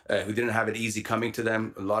are, who didn't have it easy coming to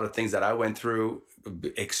them. A lot of things that I went through,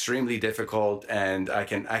 extremely difficult, and I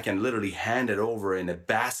can literally hand it over in a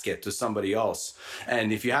basket to somebody else.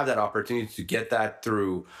 And if you have that opportunity to get that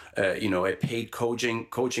through a paid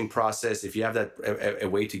coaching process, if you have that a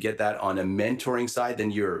way to get that on a mentoring side,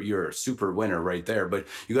 then you're a super winner right there. But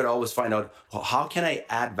you got to always find out, how can I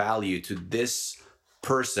add value to this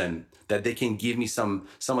person that they can give me some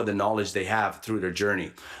of the knowledge they have through their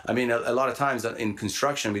journey. I mean, a lot of times in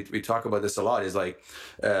construction, we talk about this a lot, is like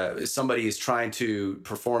somebody is trying to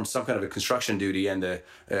perform some kind of a construction duty, and the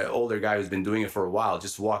older guy who's been doing it for a while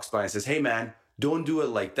just walks by and says, hey man, don't do it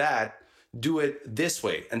like that, do it this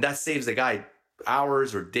way. And that saves the guy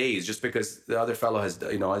hours or days, just because the other fellow has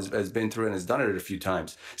been through and has done it a few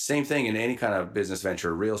times. Same thing in any kind of business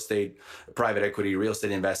venture, real estate, private equity, real estate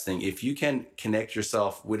investing. If you can connect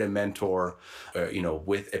yourself with a mentor,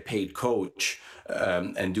 with a paid coach,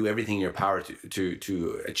 and do everything in your power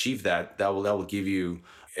to achieve that will give you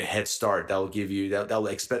a head start. That will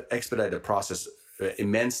expedite the process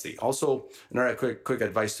immensely. Also, another quick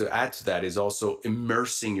advice to add to that is also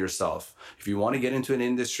immersing yourself. If you want to get into an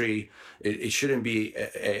industry, it shouldn't be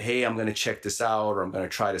hey, I'm going to check this out, or I'm going to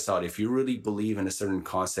try this out. If you really believe in a certain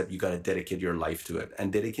concept, you got to dedicate your life to it.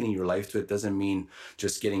 And dedicating your life to it doesn't mean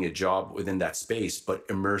just getting a job within that space, but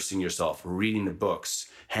immersing yourself, reading the books,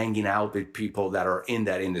 hanging out with people that are in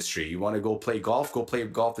that industry. You want to go play golf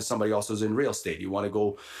with somebody else who's in real estate. You want to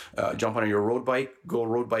go jump on your road bike, go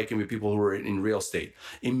road biking with people who are in real estate.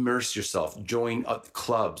 Immerse yourself, join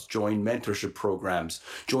clubs, join mentorship programs,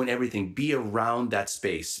 join everything. Be around that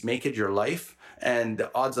space, make it your life, and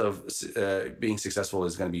the odds of being successful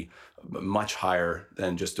is going to be much higher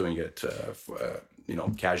than just doing it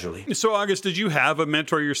casually. So, August, did you have a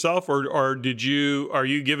mentor yourself, or are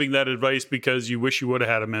you giving that advice because you wish you would have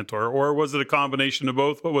had a mentor, or was it a combination of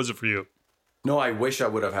both? What was it for you? No, I wish I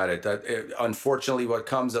would have had it. Unfortunately, what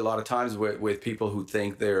comes a lot of times with people who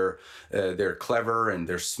think they're clever and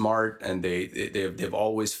they're smart and they've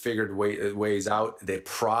always figured ways out. Their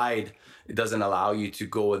pride, it doesn't allow you to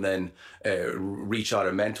go and then reach out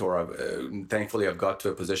a mentor. Thankfully, I've got to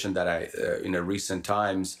a position that in recent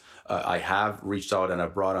times, I have reached out and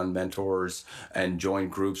I've brought on mentors and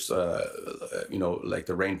joined groups, like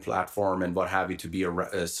the RAIN platform and what have you, to be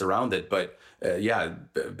surrounded. But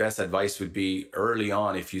best advice would be early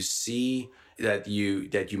on, if you see that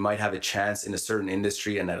you might have a chance in a certain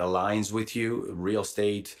industry and that aligns with you, real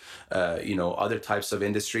estate, other types of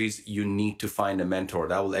industries, you need to find a mentor.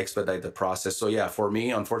 That will expedite the process. So yeah, for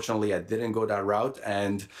me, unfortunately, I didn't go that route,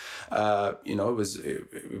 and it was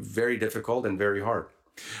very difficult and very hard.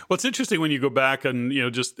 Well, it's interesting when you go back and,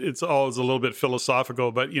 it's always a little bit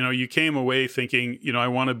philosophical, but, you came away thinking, I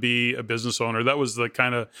want to be a business owner. That was the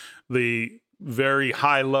kind of the very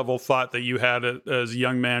high level thought that you had as a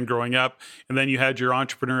young man growing up. And then you had your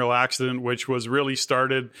entrepreneurial accident, which was really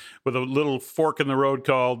started with a little fork in the road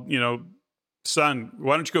called, son,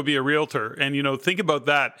 why don't you go be a realtor? And, think about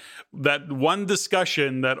that one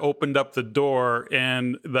discussion that opened up the door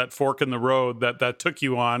and that fork in the road that took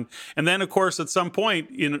you on. And then, of course, at some point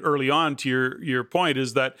early on, to your point,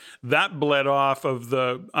 is that bled off of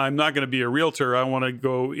I'm not going to be a realtor. I want to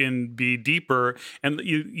go in, be deeper. And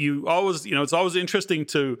you always, it's always interesting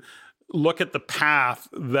to look at the path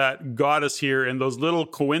that got us here and those little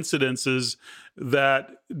coincidences that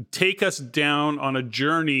take us down on a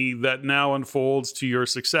journey that now unfolds to your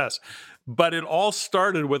success. But it all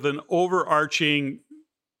started with an overarching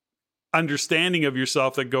understanding of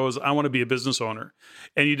yourself that goes, I want to be a business owner.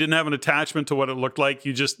 And you didn't have an attachment to what it looked like.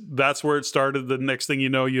 That's where it started. The next thing you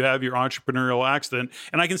know, you have your entrepreneurial accident.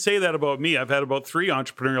 And I can say that about me. I've had about 3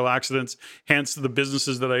 entrepreneurial accidents, hence the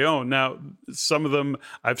businesses that I own. Now, some of them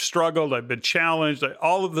I've struggled, I've been challenged,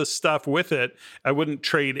 all of the stuff with it. I wouldn't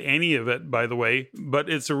trade any of it, by the way, but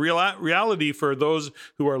it's a reality for those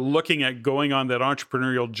who are looking at going on that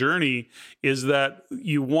entrepreneurial journey, is that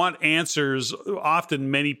you want answers.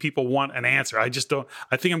 Often many people want an answer. I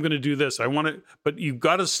think I'm going to do this. I want it, but you've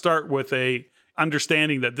got to start with a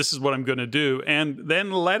understanding that this is what I'm going to do, and then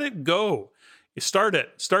let it go. Start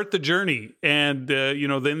the journey. And,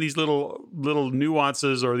 then these little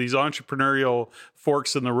nuances or these entrepreneurial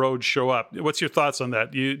forks in the road show up. What's your thoughts on that?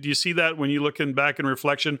 Do you see that when you're looking back in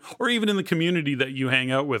reflection, or even in the community that you hang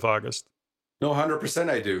out with, August? No, 100%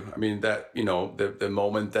 I do. I mean, that, the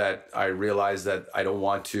moment that I realized that I don't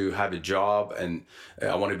want to have a job and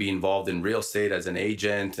I want to be involved in real estate as an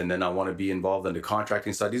agent, and then I want to be involved in the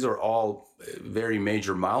contracting side, these are all very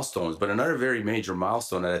major milestones. But another very major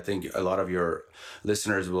milestone that I think a lot of your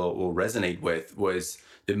listeners will resonate with was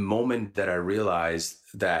the moment that I realized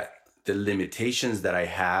that the limitations that I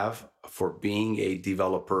have for being a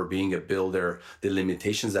developer, being a builder, the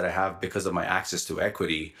limitations that I have because of my access to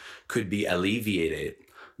equity could be alleviated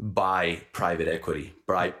by private equity,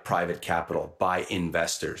 by private capital, by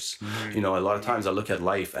investors. Mm-hmm. A lot of times I look at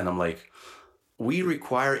life and I'm like, we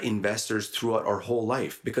require investors throughout our whole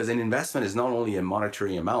life, because an investment is not only a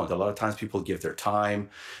monetary amount. A lot of times people give their time,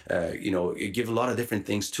 give a lot of different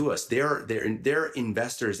things to us. They're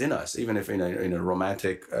investors in us, even if in a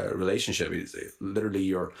romantic relationship, it's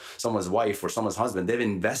literally someone's wife or someone's husband. They've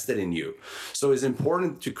invested in you. So it's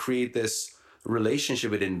important to create this relationship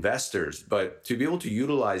with investors, but to be able to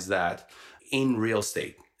utilize that in real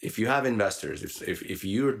estate. If you have investors, if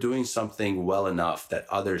you're doing something well enough that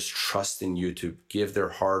others trust in you to give their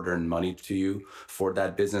hard-earned money to you for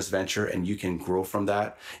that business venture, and you can grow from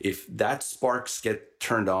that, if that sparks get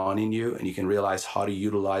turned on in you and you can realize how to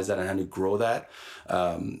utilize that and how to grow that,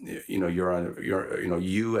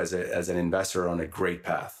 you as an investor are on a great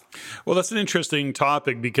path. Well, that's an interesting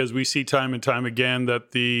topic, because we see time and time again that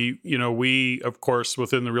we, of course,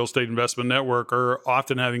 within the Real Estate Investment Network are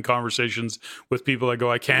often having conversations with people that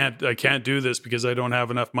go, I can't do this because I don't have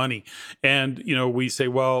enough money. And, we say,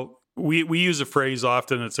 well, we use a phrase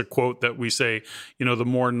often. It's a quote that we say, the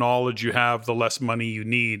more knowledge you have, the less money you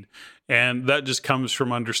need. And that just comes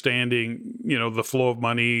from understanding, the flow of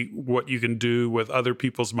money, what you can do with other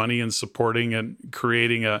people's money, and supporting and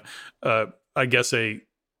creating a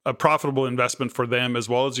profitable investment for them as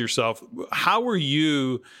well as yourself. How were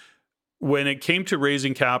you, when it came to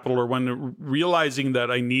raising capital, or when realizing that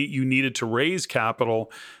you needed to raise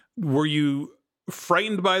capital, were you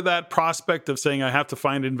frightened by that prospect of saying, I have to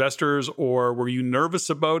find investors, or were you nervous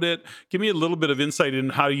about it? Give me a little bit of insight in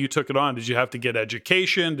how you took it on. Did you have to get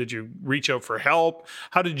education? Did you reach out for help?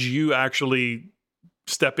 How did you actually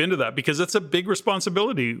step into that? Because it's a big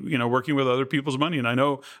responsibility, working with other people's money. And I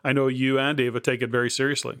know you and David take it very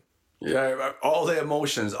seriously. Yeah, all of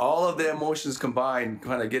the emotions combined,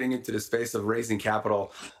 kind of getting into the space of raising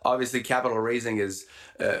capital. Obviously, capital raising is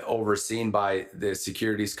overseen by the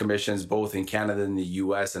securities commissions, both in Canada and the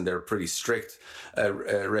US, and they're pretty strict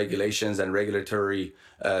regulations and regulatory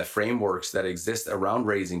frameworks that exist around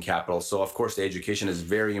raising capital. So, of course, the education is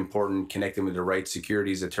very important. Connecting with the right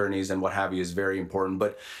securities attorneys and what have you is very important.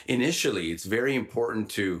 But initially, it's very important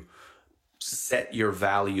to set your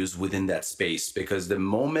values within that space, because the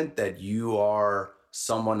moment that you are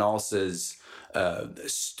someone else's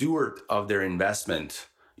steward of their investment,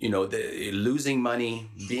 losing money,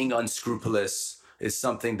 being unscrupulous is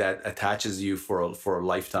something that attaches you for a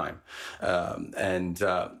lifetime. And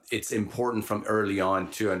it's important from early on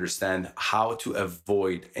to understand how to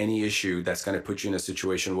avoid any issue that's going to put you in a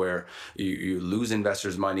situation where you lose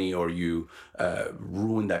investors' money, or you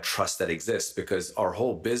ruin that trust that exists, because our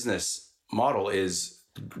whole business model is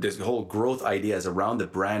this whole growth idea is around the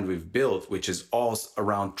brand we've built, which is all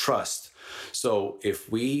around trust. So if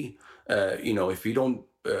we don't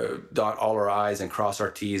dot all our I's and cross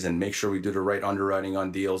our T's and make sure we do the right underwriting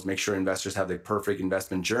on deals, make sure investors have the perfect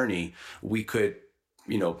investment journey, we could,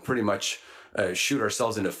 pretty much shoot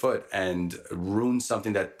ourselves in the foot and ruin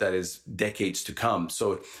something that is decades to come.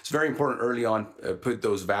 So it's very important early on, put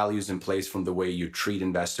those values in place from the way you treat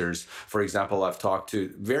investors. For example, I've talked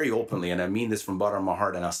to very openly, and I mean this from the bottom of my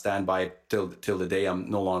heart, and I'll stand by it till the day I'm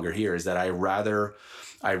no longer here, is that I rather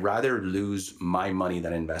lose my money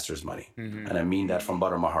than investors' money. Mm-hmm. And I mean that from the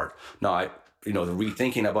bottom of my heart. Now,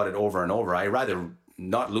 rethinking about it over and over, I rather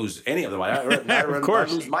not lose any of the money. I rather not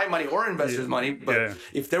lose my money or investors' money. But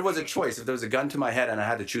if there was a choice, if there was a gun to my head and I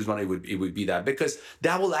had to choose one, it would be that, because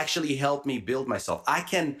that will actually help me build myself. I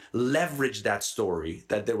can leverage that story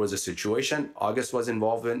that there was a situation August was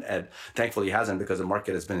involved in, and thankfully he hasn't, because the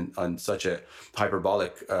market has been on such a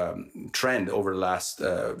hyperbolic trend over the last,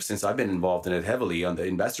 since I've been involved in it heavily on the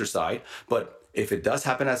investor side. But if it does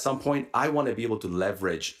happen at some point, I want to be able to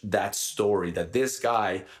leverage that story that this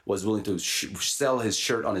guy was willing to sell his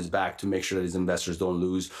shirt on his back to make sure that his investors don't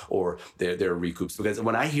lose or their recoups. Because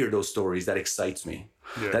when I hear those stories, that excites me.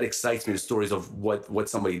 Yeah. That excites me, the stories of what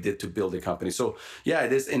somebody did to build a company. So yeah,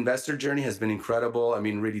 this investor journey has been incredible. I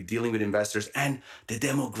mean, really dealing with investors and the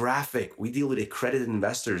demographic. We deal with accredited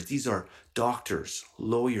investors. These are doctors,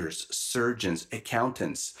 lawyers, surgeons,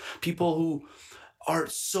 accountants, people who are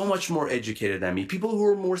so much more educated than me, people who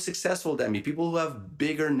are more successful than me, people who have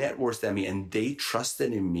bigger net worths than me, and they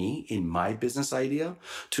trusted in me, in my business idea,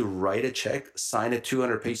 to write a check, sign a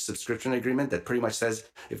 200-page subscription agreement that pretty much says,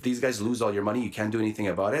 if these guys lose all your money, you can't do anything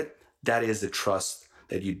about it. That is the trust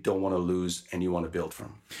that you don't want to lose and you want to build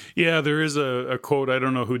from. Yeah, there is a quote, I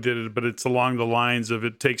don't know who did it, but it's along the lines of,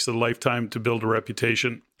 it takes a lifetime to build a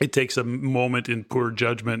reputation. It takes a moment in poor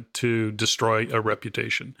judgment to destroy a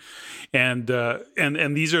reputation. And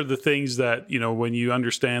these are the things that, when you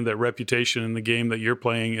understand that reputation in the game that you're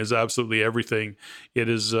playing is absolutely everything,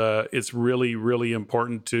 it's really, really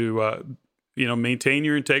important to maintain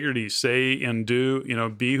your integrity, say and do,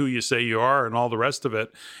 be who you say you are, and all the rest of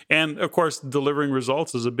it. And of course, delivering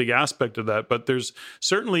results is a big aspect of that. But there's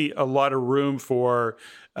certainly a lot of room for,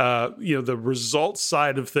 the results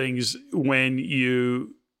side of things when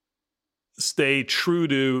you stay true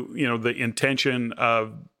to, the intention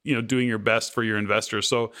of, doing your best for your investors.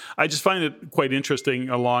 So I just find it quite interesting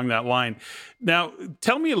along that line. Now,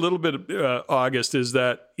 tell me a little bit, August, is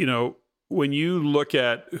that, when you look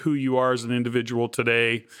at who you are as an individual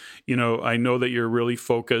today, I know that you're really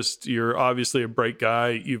focused. You're obviously a bright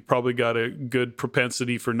guy. You've probably got a good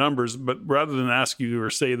propensity for numbers. But rather than ask you or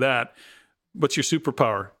say that, what's your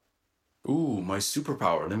superpower? Ooh, my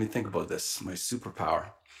superpower. Let me think about this. My superpower.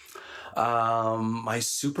 My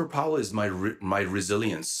superpower is my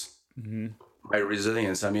resilience. Mm-hmm. My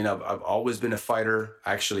resilience. I mean, I've always been a fighter,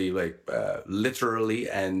 actually, like literally,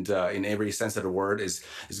 and in every sense of the word.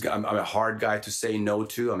 I'm a hard guy to say no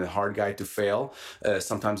to. I'm a hard guy to fail.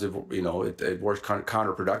 Sometimes it works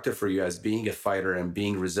counterproductive for you as being a fighter and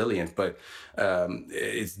being resilient. But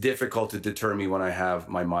it's difficult to deter me when I have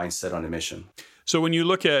my mind set on a mission. So when you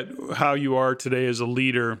look at how you are today as a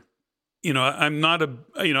leader, I'm not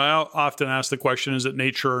I often ask the question, is it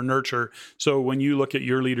nature or nurture? So when you look at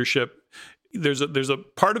your leadership, there's a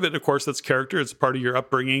part of it, of course, that's character. It's part of your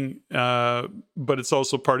upbringing, but it's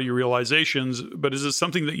also part of your realizations. But is it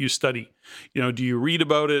something that you study? Do you read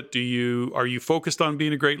about it? Are you focused on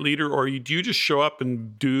being a great leader, or do you just show up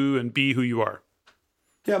and do and be who you are?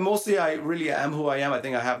 Yeah, mostly I really am who I am. I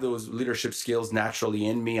think I have those leadership skills naturally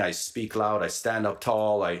in me. I speak loud. I stand up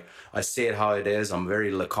tall. I say it how it is. I'm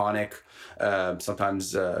very laconic.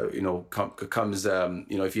 Sometimes, if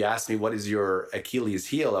you ask me what is your Achilles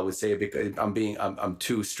heel, I would say because I'm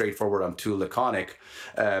too straightforward. I'm too laconic.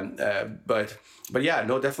 But yeah,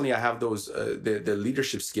 no, definitely I have those the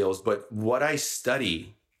leadership skills. But what I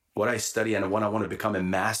study and what I want to become a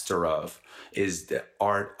master of is the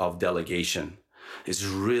art of delegation. Is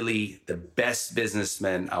really the best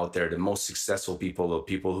businessmen out there, the most successful people, the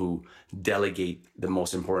people who delegate the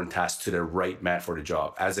most important tasks to the right man for the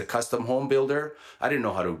job. As a custom home builder, I didn't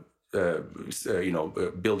know how to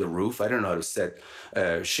build a roof. I didn't know how to set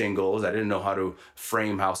shingles. I didn't know how to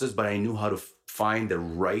frame houses, but I knew how to find the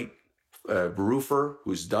right roofer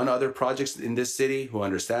who's done other projects in this city, who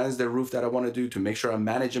understands the roof that I want to do, to make sure I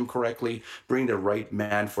manage them correctly, bring the right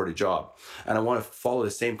man for the job. And I want to follow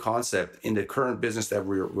the same concept in the current business that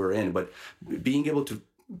we're in, but being able to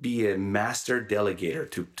be a master delegator,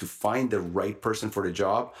 to find the right person for the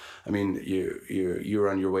job. I mean, you're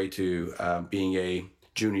on your way to being a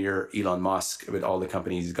Junior Elon Musk with all the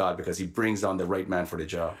companies he's got, because he brings on the right man for the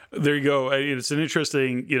job. There you go. It's an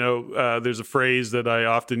interesting, there's a phrase that I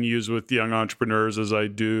often use with young entrepreneurs, as I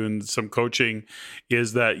do in some coaching,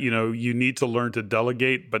 is that, you need to learn to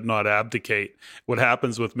delegate, but not abdicate. What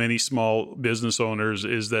happens with many small business owners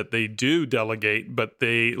is that they do delegate, but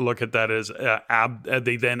they look at that as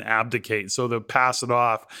they then abdicate. So they'll pass it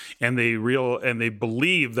off, and they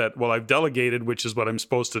believe that, well, I've delegated, which is what I'm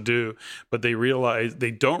supposed to do. But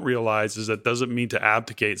they don't realize is that doesn't mean to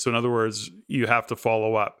abdicate. So in other words, you have to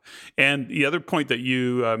follow up. And the other point that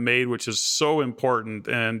you made, which is so important,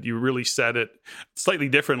 and you really said it slightly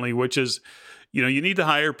differently, which is, you need to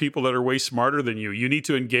hire people that are way smarter than you. You need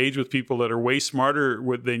to engage with people that are way smarter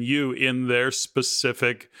than you in their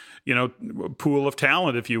specific, pool of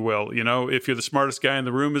talent, if you will. If you're the smartest guy in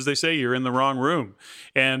the room, as they say, you're in the wrong room.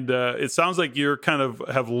 And it sounds like you're kind of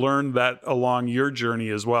have learned that along your journey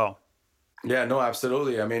as well. Yeah, no,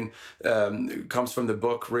 absolutely. I mean, it comes from the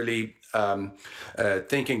book, really,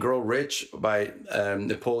 Think and Grow Rich by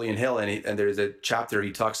Napoleon Hill. And there's a chapter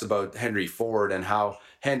he talks about Henry Ford and how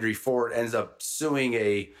Henry Ford ends up suing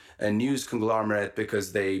a news conglomerate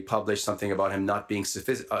because they published something about him not being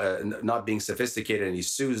sophisticated, and he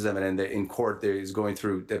sues them. And in court, he's going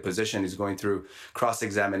through deposition, he's going through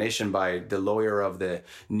cross-examination by the lawyer of the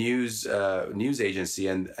news agency,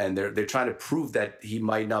 and they're trying to prove that he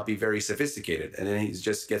might not be very sophisticated. And then he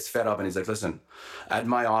just gets fed up, and he's like, listen, at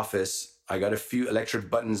my office, I got a few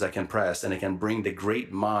electric buttons I can press, and I can bring the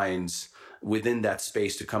great minds within that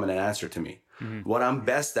space to come in and answer to me. Mm-hmm. What I'm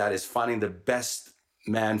best at is finding the best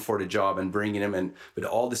man for the job and bringing him in with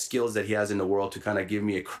all the skills that he has in the world to kind of give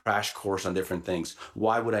me a crash course on different things.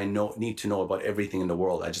 Why would I need to know about everything in the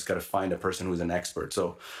world? I just got to find a person who's an expert.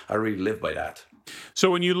 So I really live by that.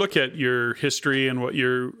 So when you look at your history and what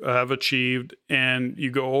you have achieved and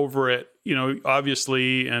you go over it,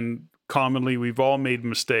 obviously, and commonly we've all made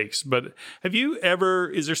mistakes, but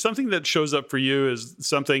is there something that shows up for you as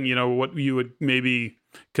something, what you would maybe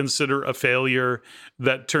consider a failure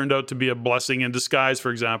that turned out to be a blessing in disguise,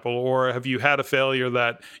 for example? Or have you had a failure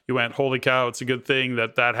that you went, holy cow, it's a good thing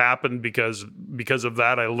that happened because of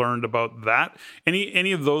that I learned about that?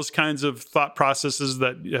 Any of those kinds of thought processes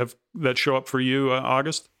that show up for you,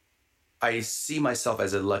 August? I see myself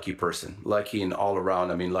as a lucky person, lucky in all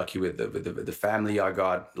around. I mean, lucky with the family I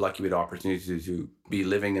got, lucky with the opportunity to be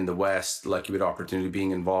living in the West, lucky with the opportunity of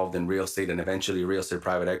being involved in real estate and eventually real estate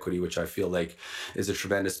private equity, which I feel like is a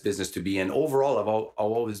tremendous business to be in. Overall, I've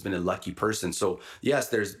always been a lucky person. So yes,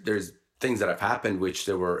 there's things that have happened, which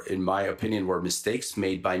there were, in my opinion, were mistakes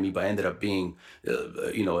made by me, but ended up being,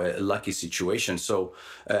 a lucky situation. So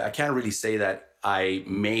I can't really say that I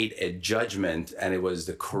made a judgment and it was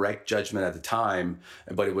the correct judgment at the time,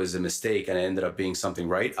 but it was a mistake and it ended up being something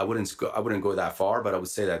right. I wouldn't go that far, but I would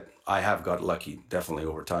say that I have got lucky definitely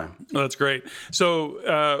over time. Oh, that's great.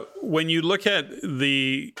 So when you look at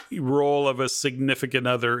the role of a significant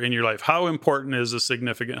other in your life, how important has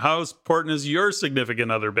your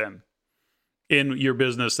significant other been in your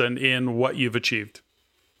business and in what you've achieved?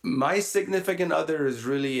 My significant other is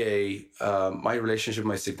really my relationship with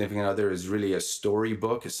my significant other is really a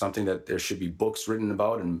storybook. It's something that there should be books written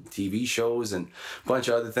about and TV shows and a bunch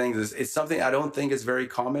of other things. It's something I don't think is very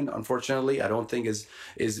common, unfortunately. I don't think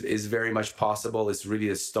is very much possible. It's really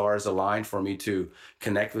the stars aligned for me to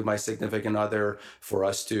connect with my significant other, for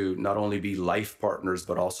us to not only be life partners,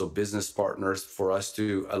 but also business partners, for us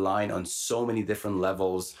to align on so many different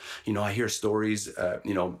levels. I hear stories,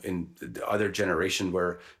 in the other generation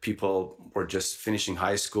where people were just finishing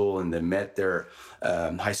high school and they met their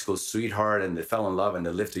high school sweetheart and they fell in love and they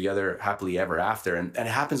lived together happily ever after. And it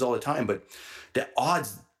happens all the time, but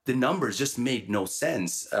the numbers just made no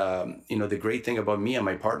sense. The great thing about me and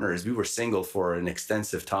my partner is we were single for an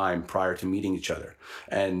extensive time prior to meeting each other.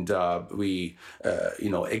 And we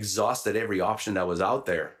exhausted every option that was out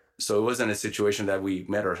there. So it wasn't a situation that we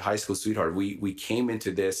met our high school sweetheart. We came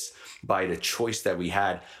into this by the choice that we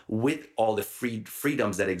had, with all the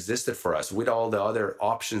freedoms that existed for us, with all the other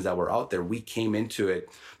options that were out there. We came into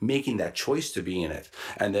it making that choice to be in it.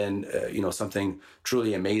 And then, something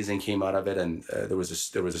truly amazing came out of it. And there was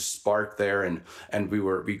a spark there, and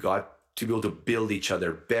we got to be able to build each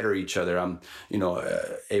other, better each other.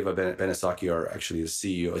 Ava Benesaki, or actually the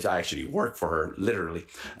CEO, I actually work for her, literally,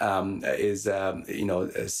 is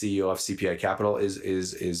CEO of CPI Capital,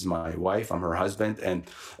 is my wife. I'm her husband. And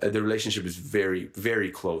the relationship is very,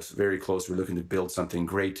 very close, very close. We're looking to build something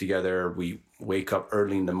great together. We wake up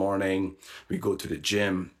early in the morning. We go to the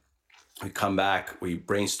gym. We come back, we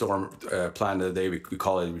brainstorm, plan the day. We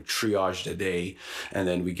call it, we triage the day, and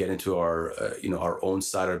then we get into our our own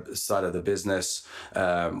side of the business.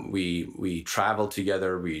 We travel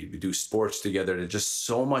together, we do sports together. There's just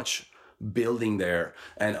so much building there,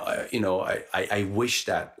 and I wish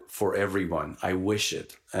that for everyone. I wish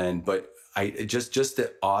it, and but just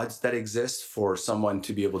the odds that exist for someone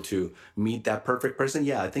to be able to meet that perfect person.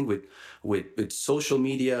 Yeah, I think with social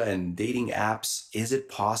media and dating apps, is it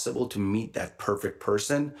possible to meet that perfect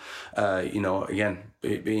person? Again,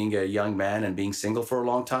 being a young man and being single for a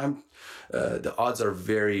long time, the odds are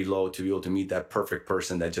very low to be able to meet that perfect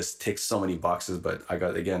person that just ticks so many boxes. But I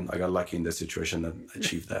got lucky in this situation and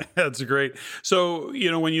achieved that. That's great. So,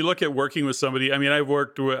 when you look at working with somebody, I mean, I've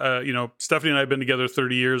worked with, Stephanie and I have been together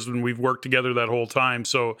 30 years and we've worked together that whole time.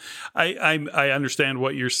 So I understand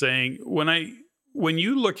what you're saying. When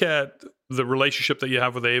you look at the relationship that you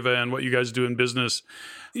have with Ava and what you guys do in business,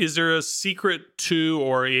 is there a secret to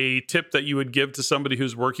or a tip that you would give to somebody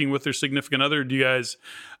who's working with their significant other? Do you guys,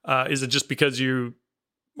 is it just because you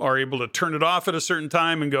are able to turn it off at a certain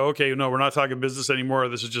time and go, okay, no, we're not talking business anymore.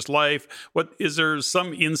 This is just life. What is there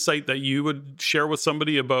some insight that you would share with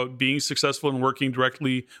somebody about being successful and working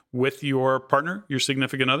directly with your partner, your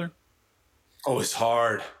significant other? Oh, it's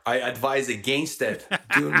hard. I advise against it.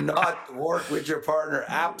 Do not work with your partner.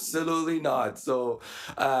 Absolutely not. So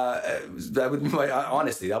that would be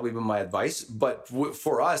honestly, that would be my advice. But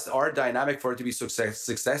for us, our dynamic for it to be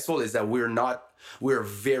successful is that we're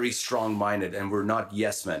very strong-minded and we're not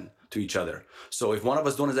yes men to each other. So if one of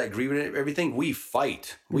us doesn't agree with everything, we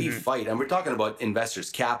fight. We fight. And we're talking about investors,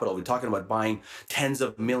 capital. We're talking about buying tens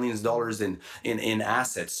of millions of dollars in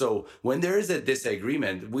assets. So when there is a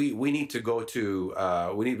disagreement, we need to go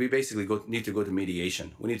to we basically need to go to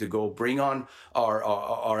mediation. We need to go bring on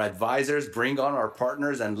our advisors, bring on our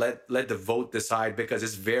partners, and let the vote decide, because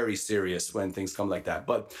it's very serious when things come like that.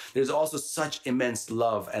 But there's also such immense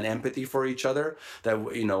love and empathy for each other that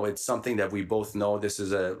it's something that we both know this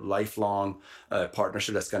is a lifelong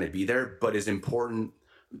partnership that's going to be there, but is important.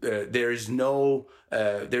 There is no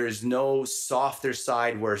softer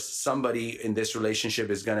side where somebody in this relationship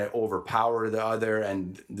is going to overpower the other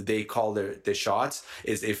and they call the shots.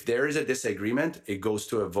 Is if there is a disagreement, it goes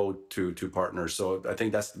to a vote to partners. So I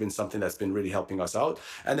think that's been something that's been really helping us out.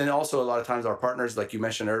 And then also a lot of times our partners, like you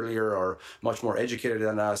mentioned earlier, are much more educated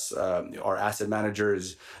than us. Our asset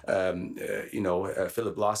managers,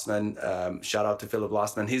 Philip Lossman, shout out to Philip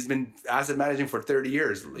Lossman. He's been asset managing for 30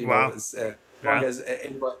 years. Wow. As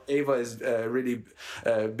Ava has really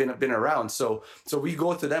been around. So we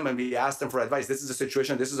go to them and we ask them for advice. This is the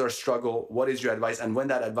situation. This is our struggle. What is your advice? And when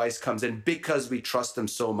that advice comes in, because we trust them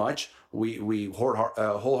so much, we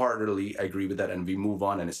wholeheartedly agree with that, and we move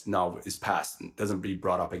on, and it's past and doesn't be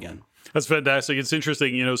brought up again. That's fantastic. It's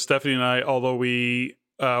interesting. Stephanie and I, although we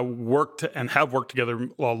worked and have worked together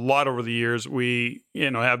a lot over the years, we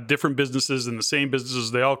have different businesses, and the same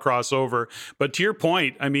businesses, they all cross over. But to your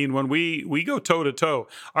point, I mean, when we go toe to toe,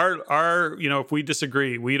 our if we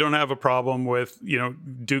disagree, we don't have a problem with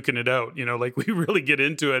duking it out. Like we really get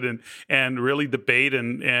into it and really debate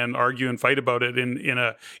and argue and fight about it in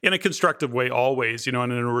a constructive way always, and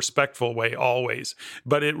in a respectful way always.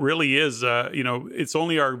 But it really is it's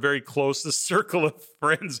only our very closest circle of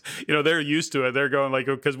friends, they're used to it. They're going like,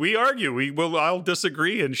 because we argue, I'll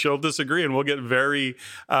disagree and she'll disagree, and we'll get very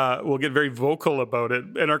vocal about it.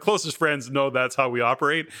 And our closest friends know that's how we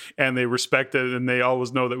operate, and they respect it, and they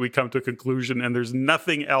always know that we come to a conclusion, and there's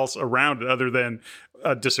nothing else around it other than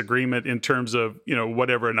a disagreement in terms of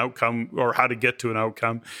whatever an outcome or how to get to an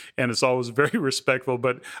outcome, and it's always very respectful.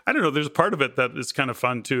 But I don't know, there's a part of it that is kind of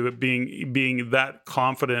fun too, being that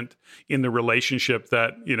confident in the relationship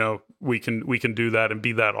that we can do that and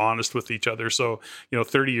be that honest with each other. So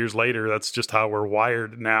 30 years later, that's just how we're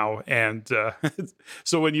wired now. And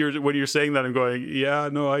so when you're saying that, I'm going, yeah,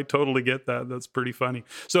 no, I totally get that. That's pretty funny.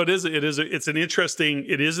 So it's an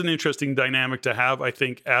interesting dynamic to have, I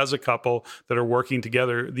think, as a couple that are working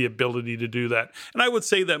together, the ability to do that. And I would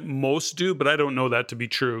say that most do, but I don't know that to be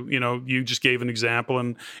true. You just gave an example,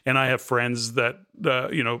 and I have friends that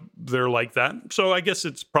they're like that. So I guess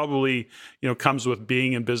it's probably comes with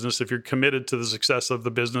being in business. If you're committed to the success of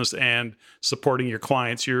the business and supporting your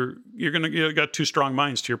clients, you're gonna got two strong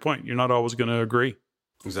minds. To your point, you're not always going to agree.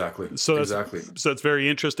 Exactly. So that's very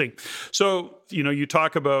interesting. So, you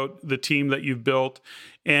talk about the team that you've built,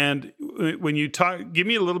 and when you give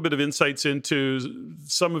me a little bit of insights into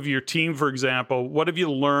some of your team, for example. What have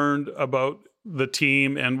you learned about the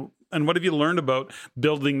team, and and what have you learned about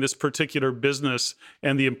building this particular business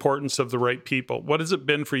and the importance of the right people? What has it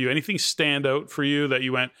been for you? Anything stand out for you that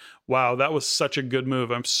you went, wow, that was such a good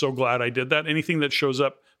move. I'm so glad I did that. Anything that shows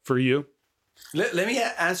up for you? Let me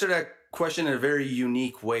answer that question in a very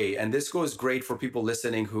unique way, and this goes great for people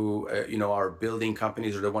listening who are building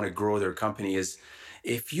companies or they want to grow their company. Is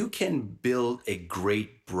if you can build a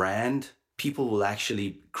great brand, people will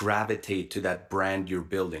actually gravitate to that brand you're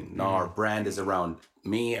building. Now, our brand is around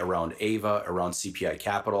me, around Ava, around CPI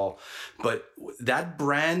Capital, but that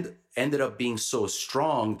brand ended up being so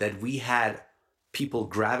strong that we had people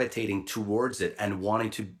gravitating towards it and wanting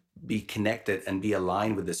to be connected and be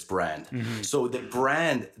aligned with this brand. So the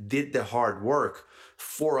brand did the hard work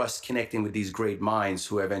for us connecting with these great minds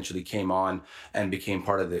who eventually came on and became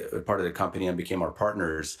part of the company and became our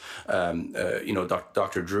partners.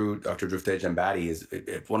 Dr. Drew Tejambati is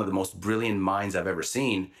one of the most brilliant minds I've ever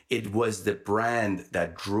seen. It was the brand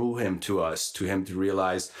that drew him to us, to him to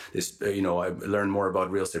realize this. I learned more about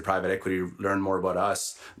real estate private equity, learned more about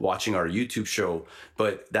us watching our YouTube show.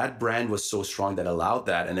 But that brand was so strong that allowed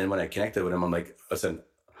that. And then when I connected with him, I'm like, listen,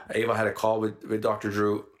 Ava had a call with Dr.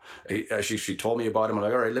 Drew. She told me about him. I'm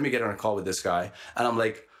like, all right, let me get on a call with this guy. And I'm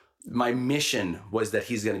like, my mission was that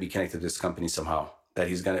he's going to be connected to this company somehow, that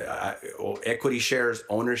he's going to equity shares,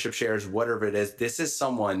 ownership shares, whatever it is. This is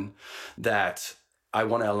someone that I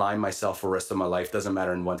want to align myself for the rest of my life. Doesn't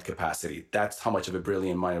matter in what capacity. That's how much of a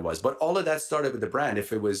brilliant mind it was. But all of that started with the brand.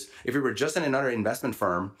 If we were just in another investment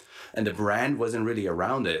firm and the brand wasn't really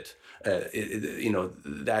around it,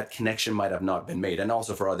 that connection might have not been made. And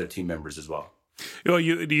also for other team members as well.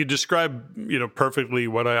 You describe, perfectly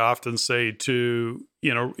what I often say to,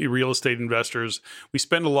 real estate investors. We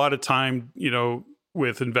spend a lot of time,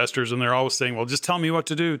 with investors, and they're always saying, well, just tell me what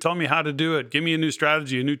to do. Tell me how to do it. Give me a new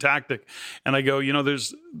strategy, a new tactic. And I go,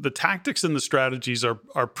 there's the tactics and the strategies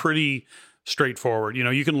are pretty straightforward.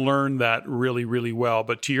 You can learn that really, really well.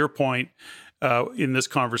 But to your point, in this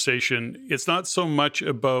conversation, it's not so much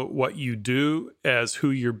about what you do as who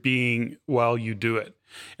you're being while you do it.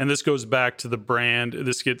 And this goes back to the brand.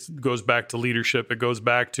 This goes back to leadership. It goes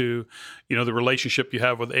back to, the relationship you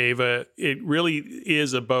have with Ava. It really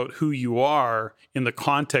is about who you are in the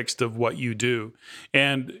context of what you do.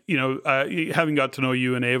 And, having got to know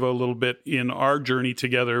you and Ava a little bit in our journey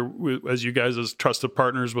together, as you guys as trusted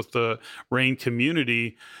partners with the RAIN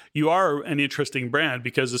community, you are an interesting brand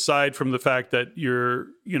because aside from the fact that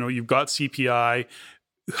you've got CPI,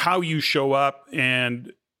 how you show up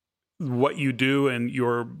and what you do and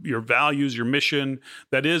your values, your mission,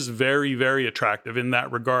 that is very, very attractive in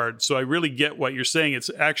that regard. So I really get what you're saying. It's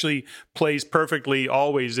actually plays perfectly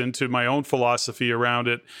always into my own philosophy around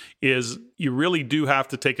it, is you really do have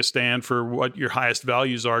to take a stand for what your highest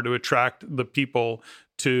values are to attract the people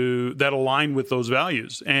that align with those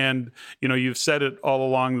values. And, you've said it all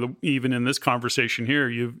along, even in this conversation here,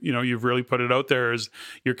 you've really put it out there as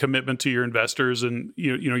your commitment to your investors and,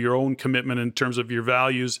 your own commitment in terms of your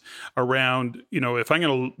values around,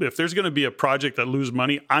 if there's going to be a project that lose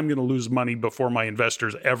money, I'm going to lose money before my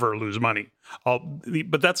investors ever lose money.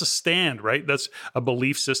 But that's a stand, right? That's a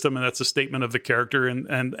belief system, and that's a statement of the character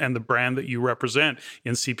and the brand that you represent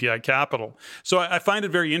in CPI Capital. So I find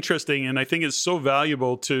it very interesting, and I think it's so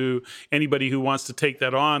valuable to anybody who wants to take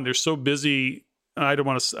that on. They're so busy. I don't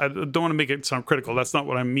want to make it sound critical. That's not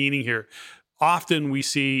what I'm meaning here. Often we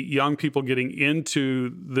see young people getting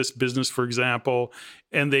into this business, for example,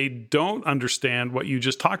 and they don't understand what you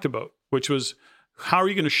just talked about, which was, how are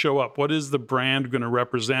you going to show up? What is the brand going to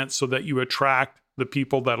represent so that you attract the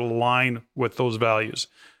people that align with those values?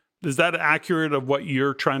 Is that accurate of what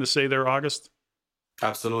you're trying to say there, August?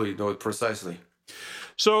 Absolutely. No, precisely.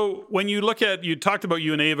 So when you talked about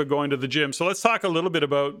you and Ava going to the gym. So let's talk a little bit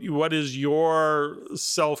about what is your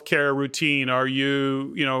self-care routine? Are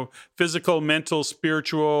you, physical, mental,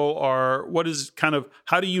 spiritual, or what is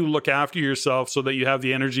how do you look after yourself so that you have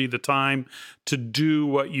the energy, the time to do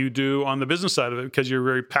what you do on the business side of it? Because you're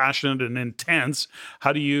very passionate and intense.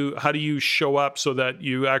 How do you show up so that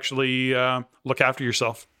you actually look after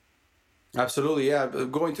yourself? Absolutely, yeah.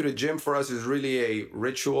 Going to the gym for us is really a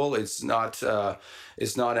ritual. It's not a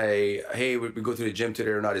hey, we go to the gym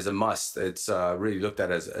today or not. Is a must. It's really looked at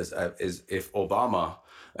as if Obama,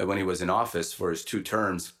 when he was in office for his 2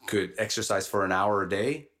 terms, could exercise for an hour a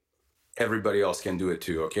day. Everybody else can do it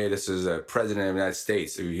too. Okay, this is a president of the United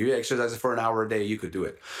States. If you exercise for an hour a day, you could do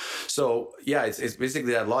it. So yeah, it's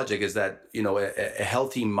basically that logic is that a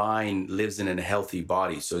healthy mind lives in a healthy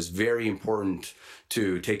body. So it's very important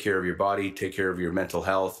to take care of your body, take care of your mental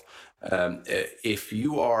health. If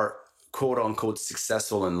you are quote unquote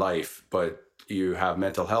successful in life, but you have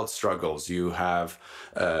mental health struggles, you have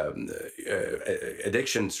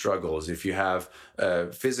addiction struggles, if you have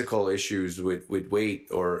physical issues with weight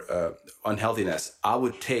or unhealthiness, I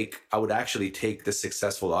would actually take the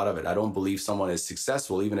successful out of it. I don't believe someone is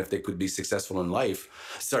successful, even if they could be successful in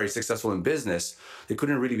successful in business. They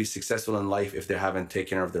couldn't really be successful in life if they haven't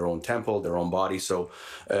taken care of their own temple, their own body. So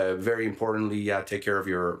very importantly, yeah, take care of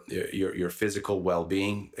your physical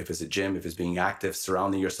well-being. If it's a gym, if it's being active,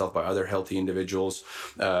 surrounding yourself by other healthy individuals.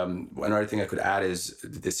 Another thing I could add is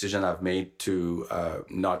the decision I've made to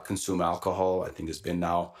not consume alcohol. I think it's been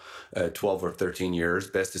now 12 or 13 years.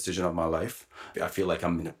 Best decision of my life. I feel like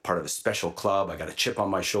I'm in a part of a special club. I got a chip on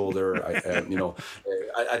my shoulder.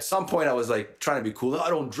 At some point I was like trying to be cool. I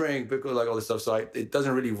don't drink because like all this stuff. So it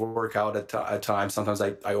doesn't really work out at times. Sometimes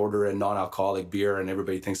I order a non-alcoholic beer and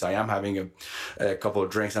everybody thinks I am having a couple of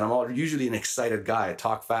drinks, and I'm usually an excited guy. I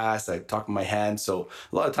talk fast. I talk with my hands. So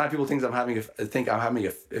a lot of time people think I'm having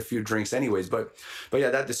a few drinks anyways. But yeah,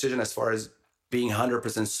 that decision as far as being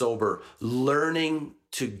 100% sober, learning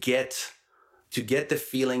to get the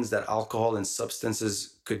feelings that alcohol and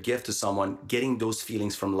substances could give to someone, getting those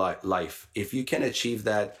feelings from life. If you can achieve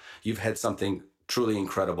that, you've had something truly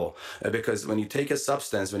incredible. Because when you take a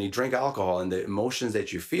substance, when you drink alcohol, and the emotions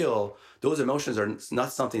that you feel, those emotions are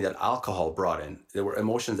not something that alcohol brought in. There were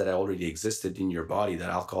emotions that already existed in your body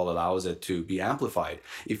that alcohol allows it to be amplified.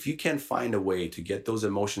 If you can find a way to get those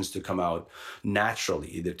emotions to come out naturally,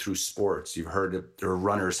 either through sports, you've heard the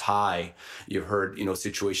runner's high, you've heard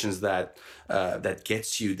situations that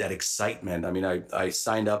gets you that excitement. I mean, I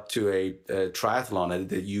signed up to a triathlon at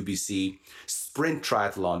the UBC sprint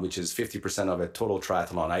triathlon, which is 50% of a total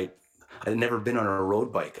triathlon. I'd never been on a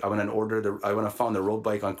road bike. I went and found the road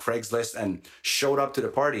bike on Craigslist and showed up to the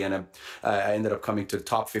party, and I ended up coming to the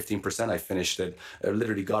top 15%. I finished it. I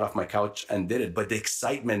literally got off my couch and did it. But the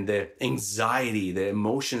excitement, the anxiety, the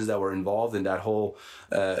emotions that were involved in that whole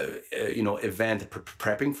event,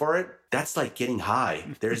 prepping for it, that's like getting high.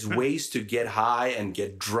 There's ways to get high and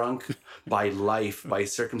get drunk by life, by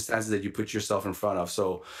circumstances that you put yourself in front of.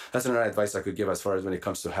 So that's another advice I could give as far as when it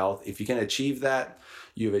comes to health. If you can achieve that,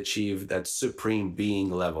 you've achieved that supreme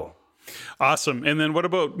being level. Awesome. And then what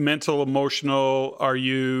about mental, emotional? Are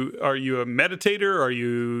you a meditator?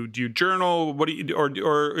 Do you journal? What do you,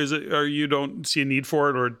 or is it, or you don't see a need for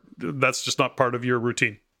it, or that's just not part of your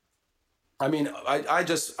routine? I mean,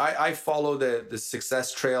 I follow the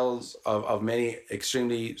success trails of many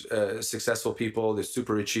extremely successful people, the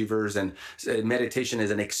super achievers, and meditation is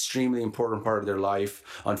an extremely important part of their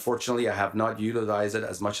life. Unfortunately, I have not utilized it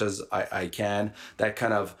as much as I can. That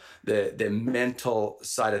kind of the mental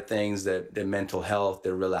side of things, the mental health,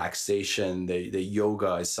 the relaxation, the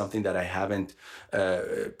yoga is something that I haven't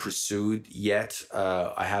pursued yet.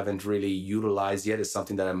 I haven't really utilized yet. It's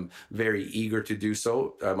something that I'm very eager to do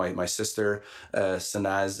so. My sister,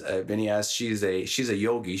 Sanaz Biniaz, she's a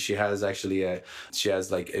yogi. She has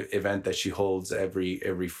like an event that she holds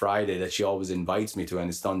every Friday that she always invites me to, and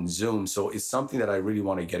it's on Zoom. So it's something that I really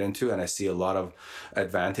want to get into, and I see a lot of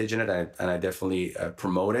advantage in it, and I definitely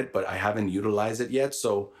promote it, but I haven't utilized it yet.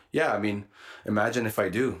 So yeah, I mean, imagine if I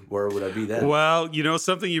do, where would I be then? Well,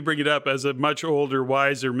 something you bring it up as a much older,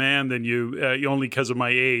 wiser man than you, only because of my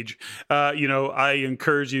age. I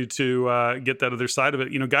encourage you to get that other side of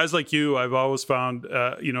it. Guys like you, I've always found,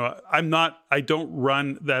 I don't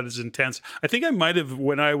run that as intense. I think I might have,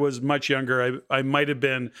 when I was much younger, I might have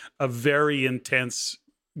been a very intense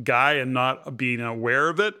guy and not being aware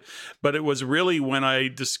of it. But it was really when I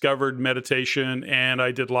discovered meditation and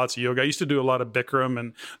I did lots of yoga. I used to do a lot of Bikram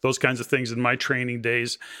and those kinds of things in my training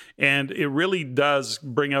days. And it really does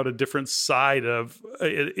bring out a different side of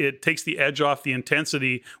it. It takes the edge off the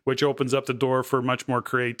intensity, which opens up the door for much more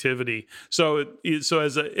creativity. So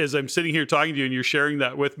as I'm sitting here talking to you and you're sharing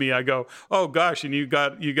that with me, I go, oh gosh, and you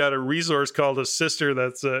got a resource called a sister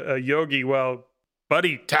that's a yogi. Well,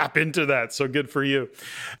 buddy, tap into that. So good for you.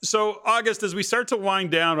 So August, as we start to wind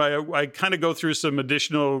down, I kind of go through some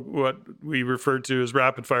additional, what we refer to as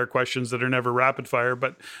rapid fire questions that are never rapid fire,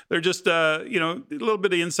 but they're just, a little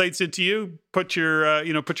bit of insights into you. Put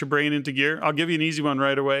your brain into gear. I'll give you an easy one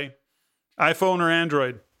right away. iPhone or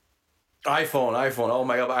Android? iPhone. Oh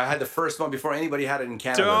my God. I had the first one before anybody had it in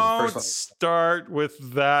Canada. Don't start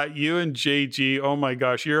with that. You and JG, oh my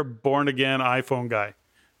gosh, you're a born again iPhone guy.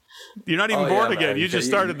 You're not even born again. Man. You just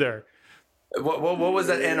started there. What was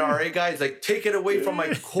that NRA guy? It's like, take it away from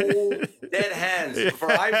my cold, dead hands. For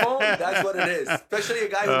iPhone, that's what it is. Especially a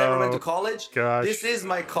guy who never went to college. Gosh. This is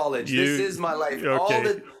my college. This is my life.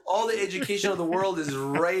 Okay. All the education of the world is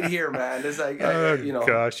right here, man. It's like,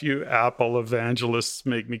 Gosh, you Apple evangelists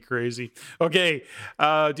make me crazy. Okay.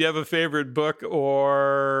 Do you have a favorite book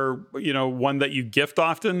or, one that you gift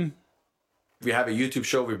often? We have a YouTube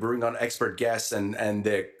show. We bring on expert guests, and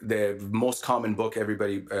the most common book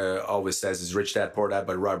everybody always says is Rich Dad Poor Dad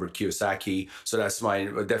by Robert Kiyosaki. So that's my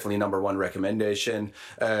definitely number one recommendation.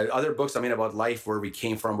 Other books, about life, where we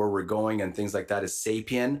came from, where we're going, and things like that is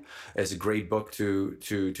Sapien. It's a great book to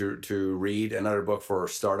read. Another book for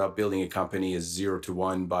startup building a company is 0 to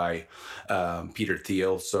 1 by Peter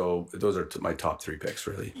Thiel. So those are my top 3 picks,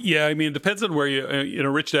 really. Yeah, it depends on where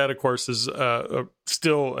Rich Dad, of course, is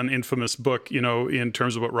still an infamous book, in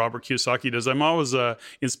terms of what Robert Kiyosaki does. I'm always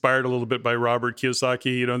inspired a little bit by Robert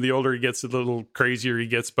Kiyosaki. The older he gets, the little crazier he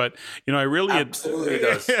gets. But, I really... Absolutely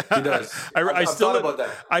does. He does. I've thought about that.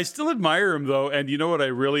 I still admire him, though. And you know what I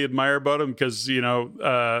really admire about him? Because,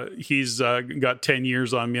 he's got 10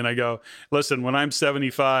 years on me. And I go, listen, when I'm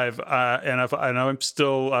 75 and I'm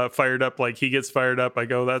still fired up like he gets fired up, I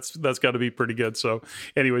go, that's got to be pretty good. So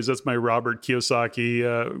anyways, that's my Robert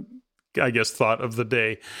Kiyosaki thought of the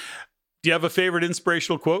day. Do you have a favorite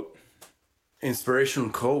inspirational quote?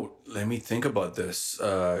 Inspirational quote. Let me think about this.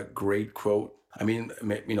 Great quote.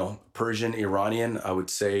 Persian, Iranian, I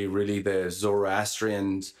would say really the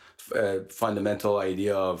Zoroastrian fundamental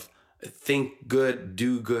idea of think good,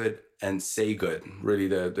 do good, and say good. Really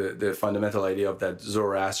the fundamental idea of that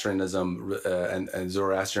Zoroastrianism and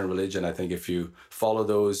Zoroastrian religion. I think if you follow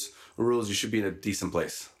those rules, you should be in a decent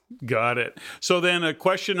place. Got it. So then a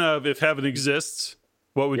question of, if heaven exists,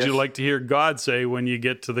 what would you like to hear God say when you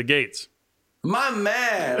get to the gates? My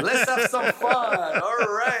man, let's have some fun. All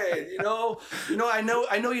right. I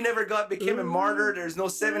know you never became a martyr. There's no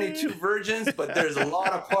 72 virgins, but there's a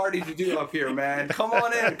lot of party to do up here, man. Come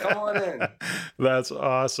on in. That's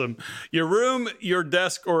awesome. Your room, your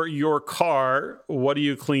desk, or your car, what do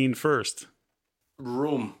you clean first?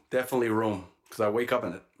 Room. Definitely room, because I wake up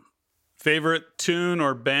in it. Favorite tune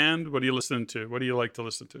or band? What are you listening to? What do you like to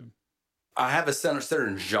listen to? I have a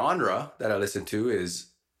certain genre that I listen to is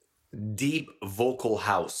deep vocal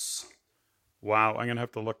house. Wow, I'm going to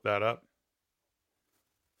have to look that up.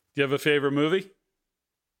 Do you have a favorite movie?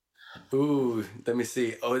 Ooh, let me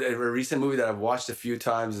see. Oh, a recent movie that I've watched a few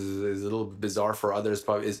times is a little bizarre for others.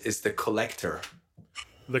 Probably is The Collector.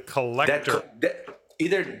 The Collector.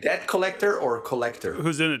 Either Debt Collector or Collector.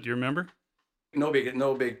 Who's in it? Do you remember? No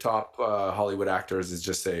big top Hollywood actors. It's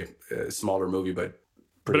just a smaller movie, but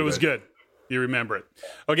it was good. You remember it.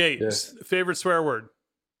 Okay, yes. Favorite swear word?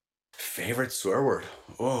 Favorite swear word?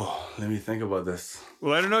 Oh, let me think about this.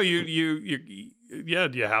 Well, I don't know. Do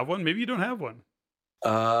you have one? Maybe you don't have one.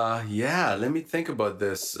 Let me think about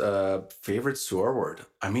this. Favorite swear word?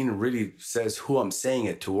 It really says who I'm saying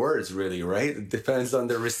it towards, really, right? It depends on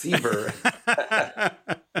the receiver.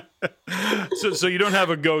 So you don't have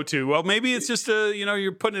a go-to. Well, maybe it's just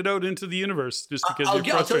you're putting it out into the universe just because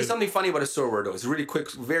I'll tell you something funny about a swear word, though. It's a really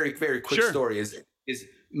quick, very, very quick story. Is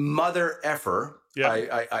mother effer. Yeah.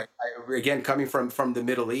 I again, coming from the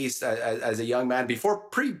Middle East as a young man, before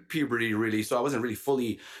pre-puberty, really. So I wasn't really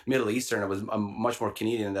fully Middle Eastern. I'm much more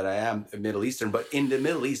Canadian than I am Middle Eastern. But in the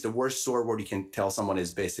Middle East, the worst swear word you can tell someone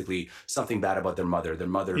is basically something bad about their mother. Their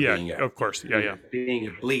mother being a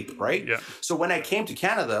bleep, right? Yeah. So when I came to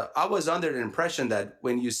Canada, I was under the impression that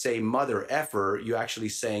when you say mother effer, you're actually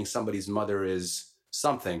saying somebody's mother is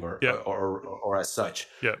something or as such.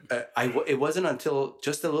 Yeah. It wasn't until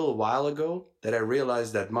just a little while ago that I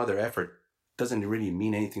realized that mother effort doesn't really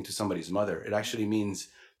mean anything to somebody's mother. It actually means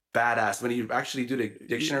badass. When you actually do the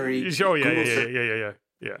dictionary.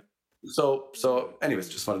 Yeah. So anyways,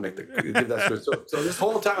 just want to give that story. So this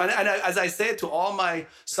whole time, and as I say it to all my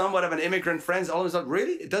somewhat of an immigrant friends, all of a sudden,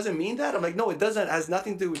 really? It doesn't mean that? I'm like, no, it doesn't. It has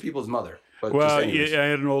nothing to do with people's mother. But well, I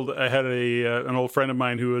had an old friend of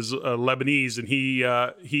mine who was Lebanese, and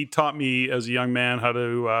he taught me as a young man how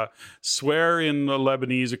to swear in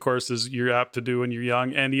Lebanese, of course, as you're apt to do when you're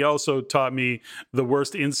young. And he also taught me the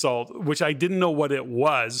worst insult, which I didn't know what it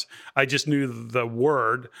was. I just knew the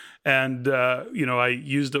word, and I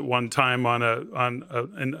used it one time on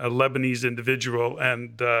a Lebanese individual,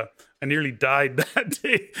 and I nearly died that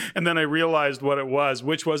day. And then I realized what it was,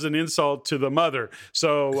 which was an insult to the mother.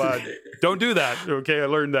 So don't do that. Okay. I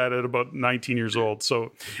learned that at about 19 years old.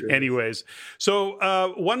 So anyways,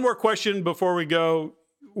 one more question before we go.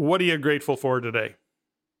 What are you grateful for today?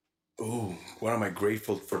 Oh, what am I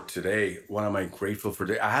grateful for today? What am I grateful for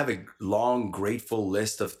today? I have a long, grateful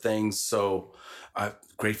list of things. So I'm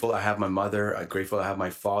grateful I have my mother. I'm grateful I have my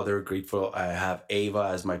father. Grateful I have Ava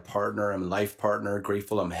as my partner and life partner.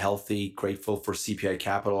 Grateful I'm healthy. Grateful for CPI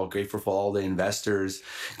Capital. Grateful for all the investors.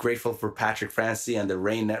 Grateful for Patrick Francey and the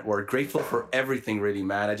Rain Network. Grateful for everything, really,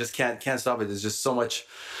 man. I just can't stop it. There's just so much,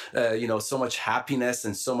 so much happiness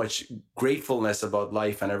and so much gratefulness about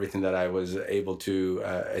life and everything that I was able to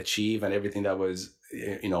achieve and everything that was,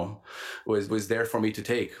 was there for me to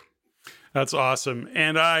take. That's awesome.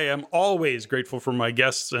 And I am always grateful for my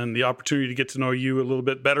guests and the opportunity to get to know you a little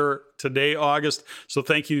bit better today, August. So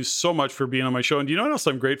thank you so much for being on my show. And do you know what else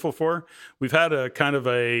I'm grateful for? We've had a kind of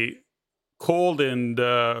a cold and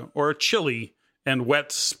or a chilly and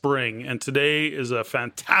wet spring. And today is a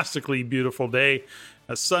fantastically beautiful day.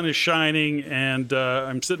 The sun is shining, and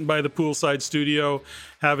I'm sitting by the poolside studio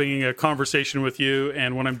having a conversation with you.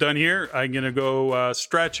 And when I'm done here, I'm going to go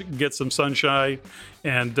stretch, get some sunshine,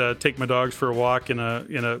 and take my dogs for a walk in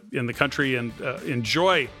the country and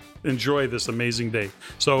enjoy this amazing day.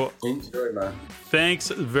 So enjoy, man. Thanks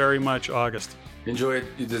very much, August. Enjoy it.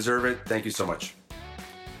 You deserve it. Thank you so much.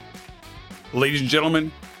 Ladies and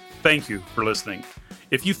gentlemen, thank you for listening.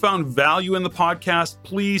 If you found value in the podcast,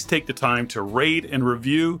 please take the time to rate and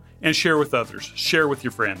review and share with others. Share with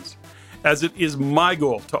your friends. As it is my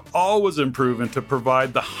goal to always improve and to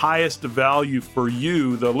provide the highest value for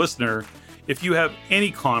you, the listener. If you have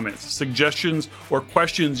any comments, suggestions, or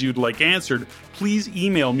questions you'd like answered, please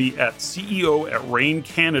email me at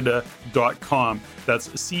ceo@reincanada.com. That's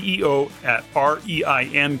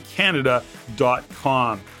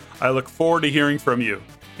ceo@reincanada.com. I look forward to hearing from you.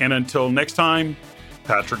 And until next time,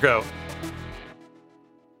 Patrick out.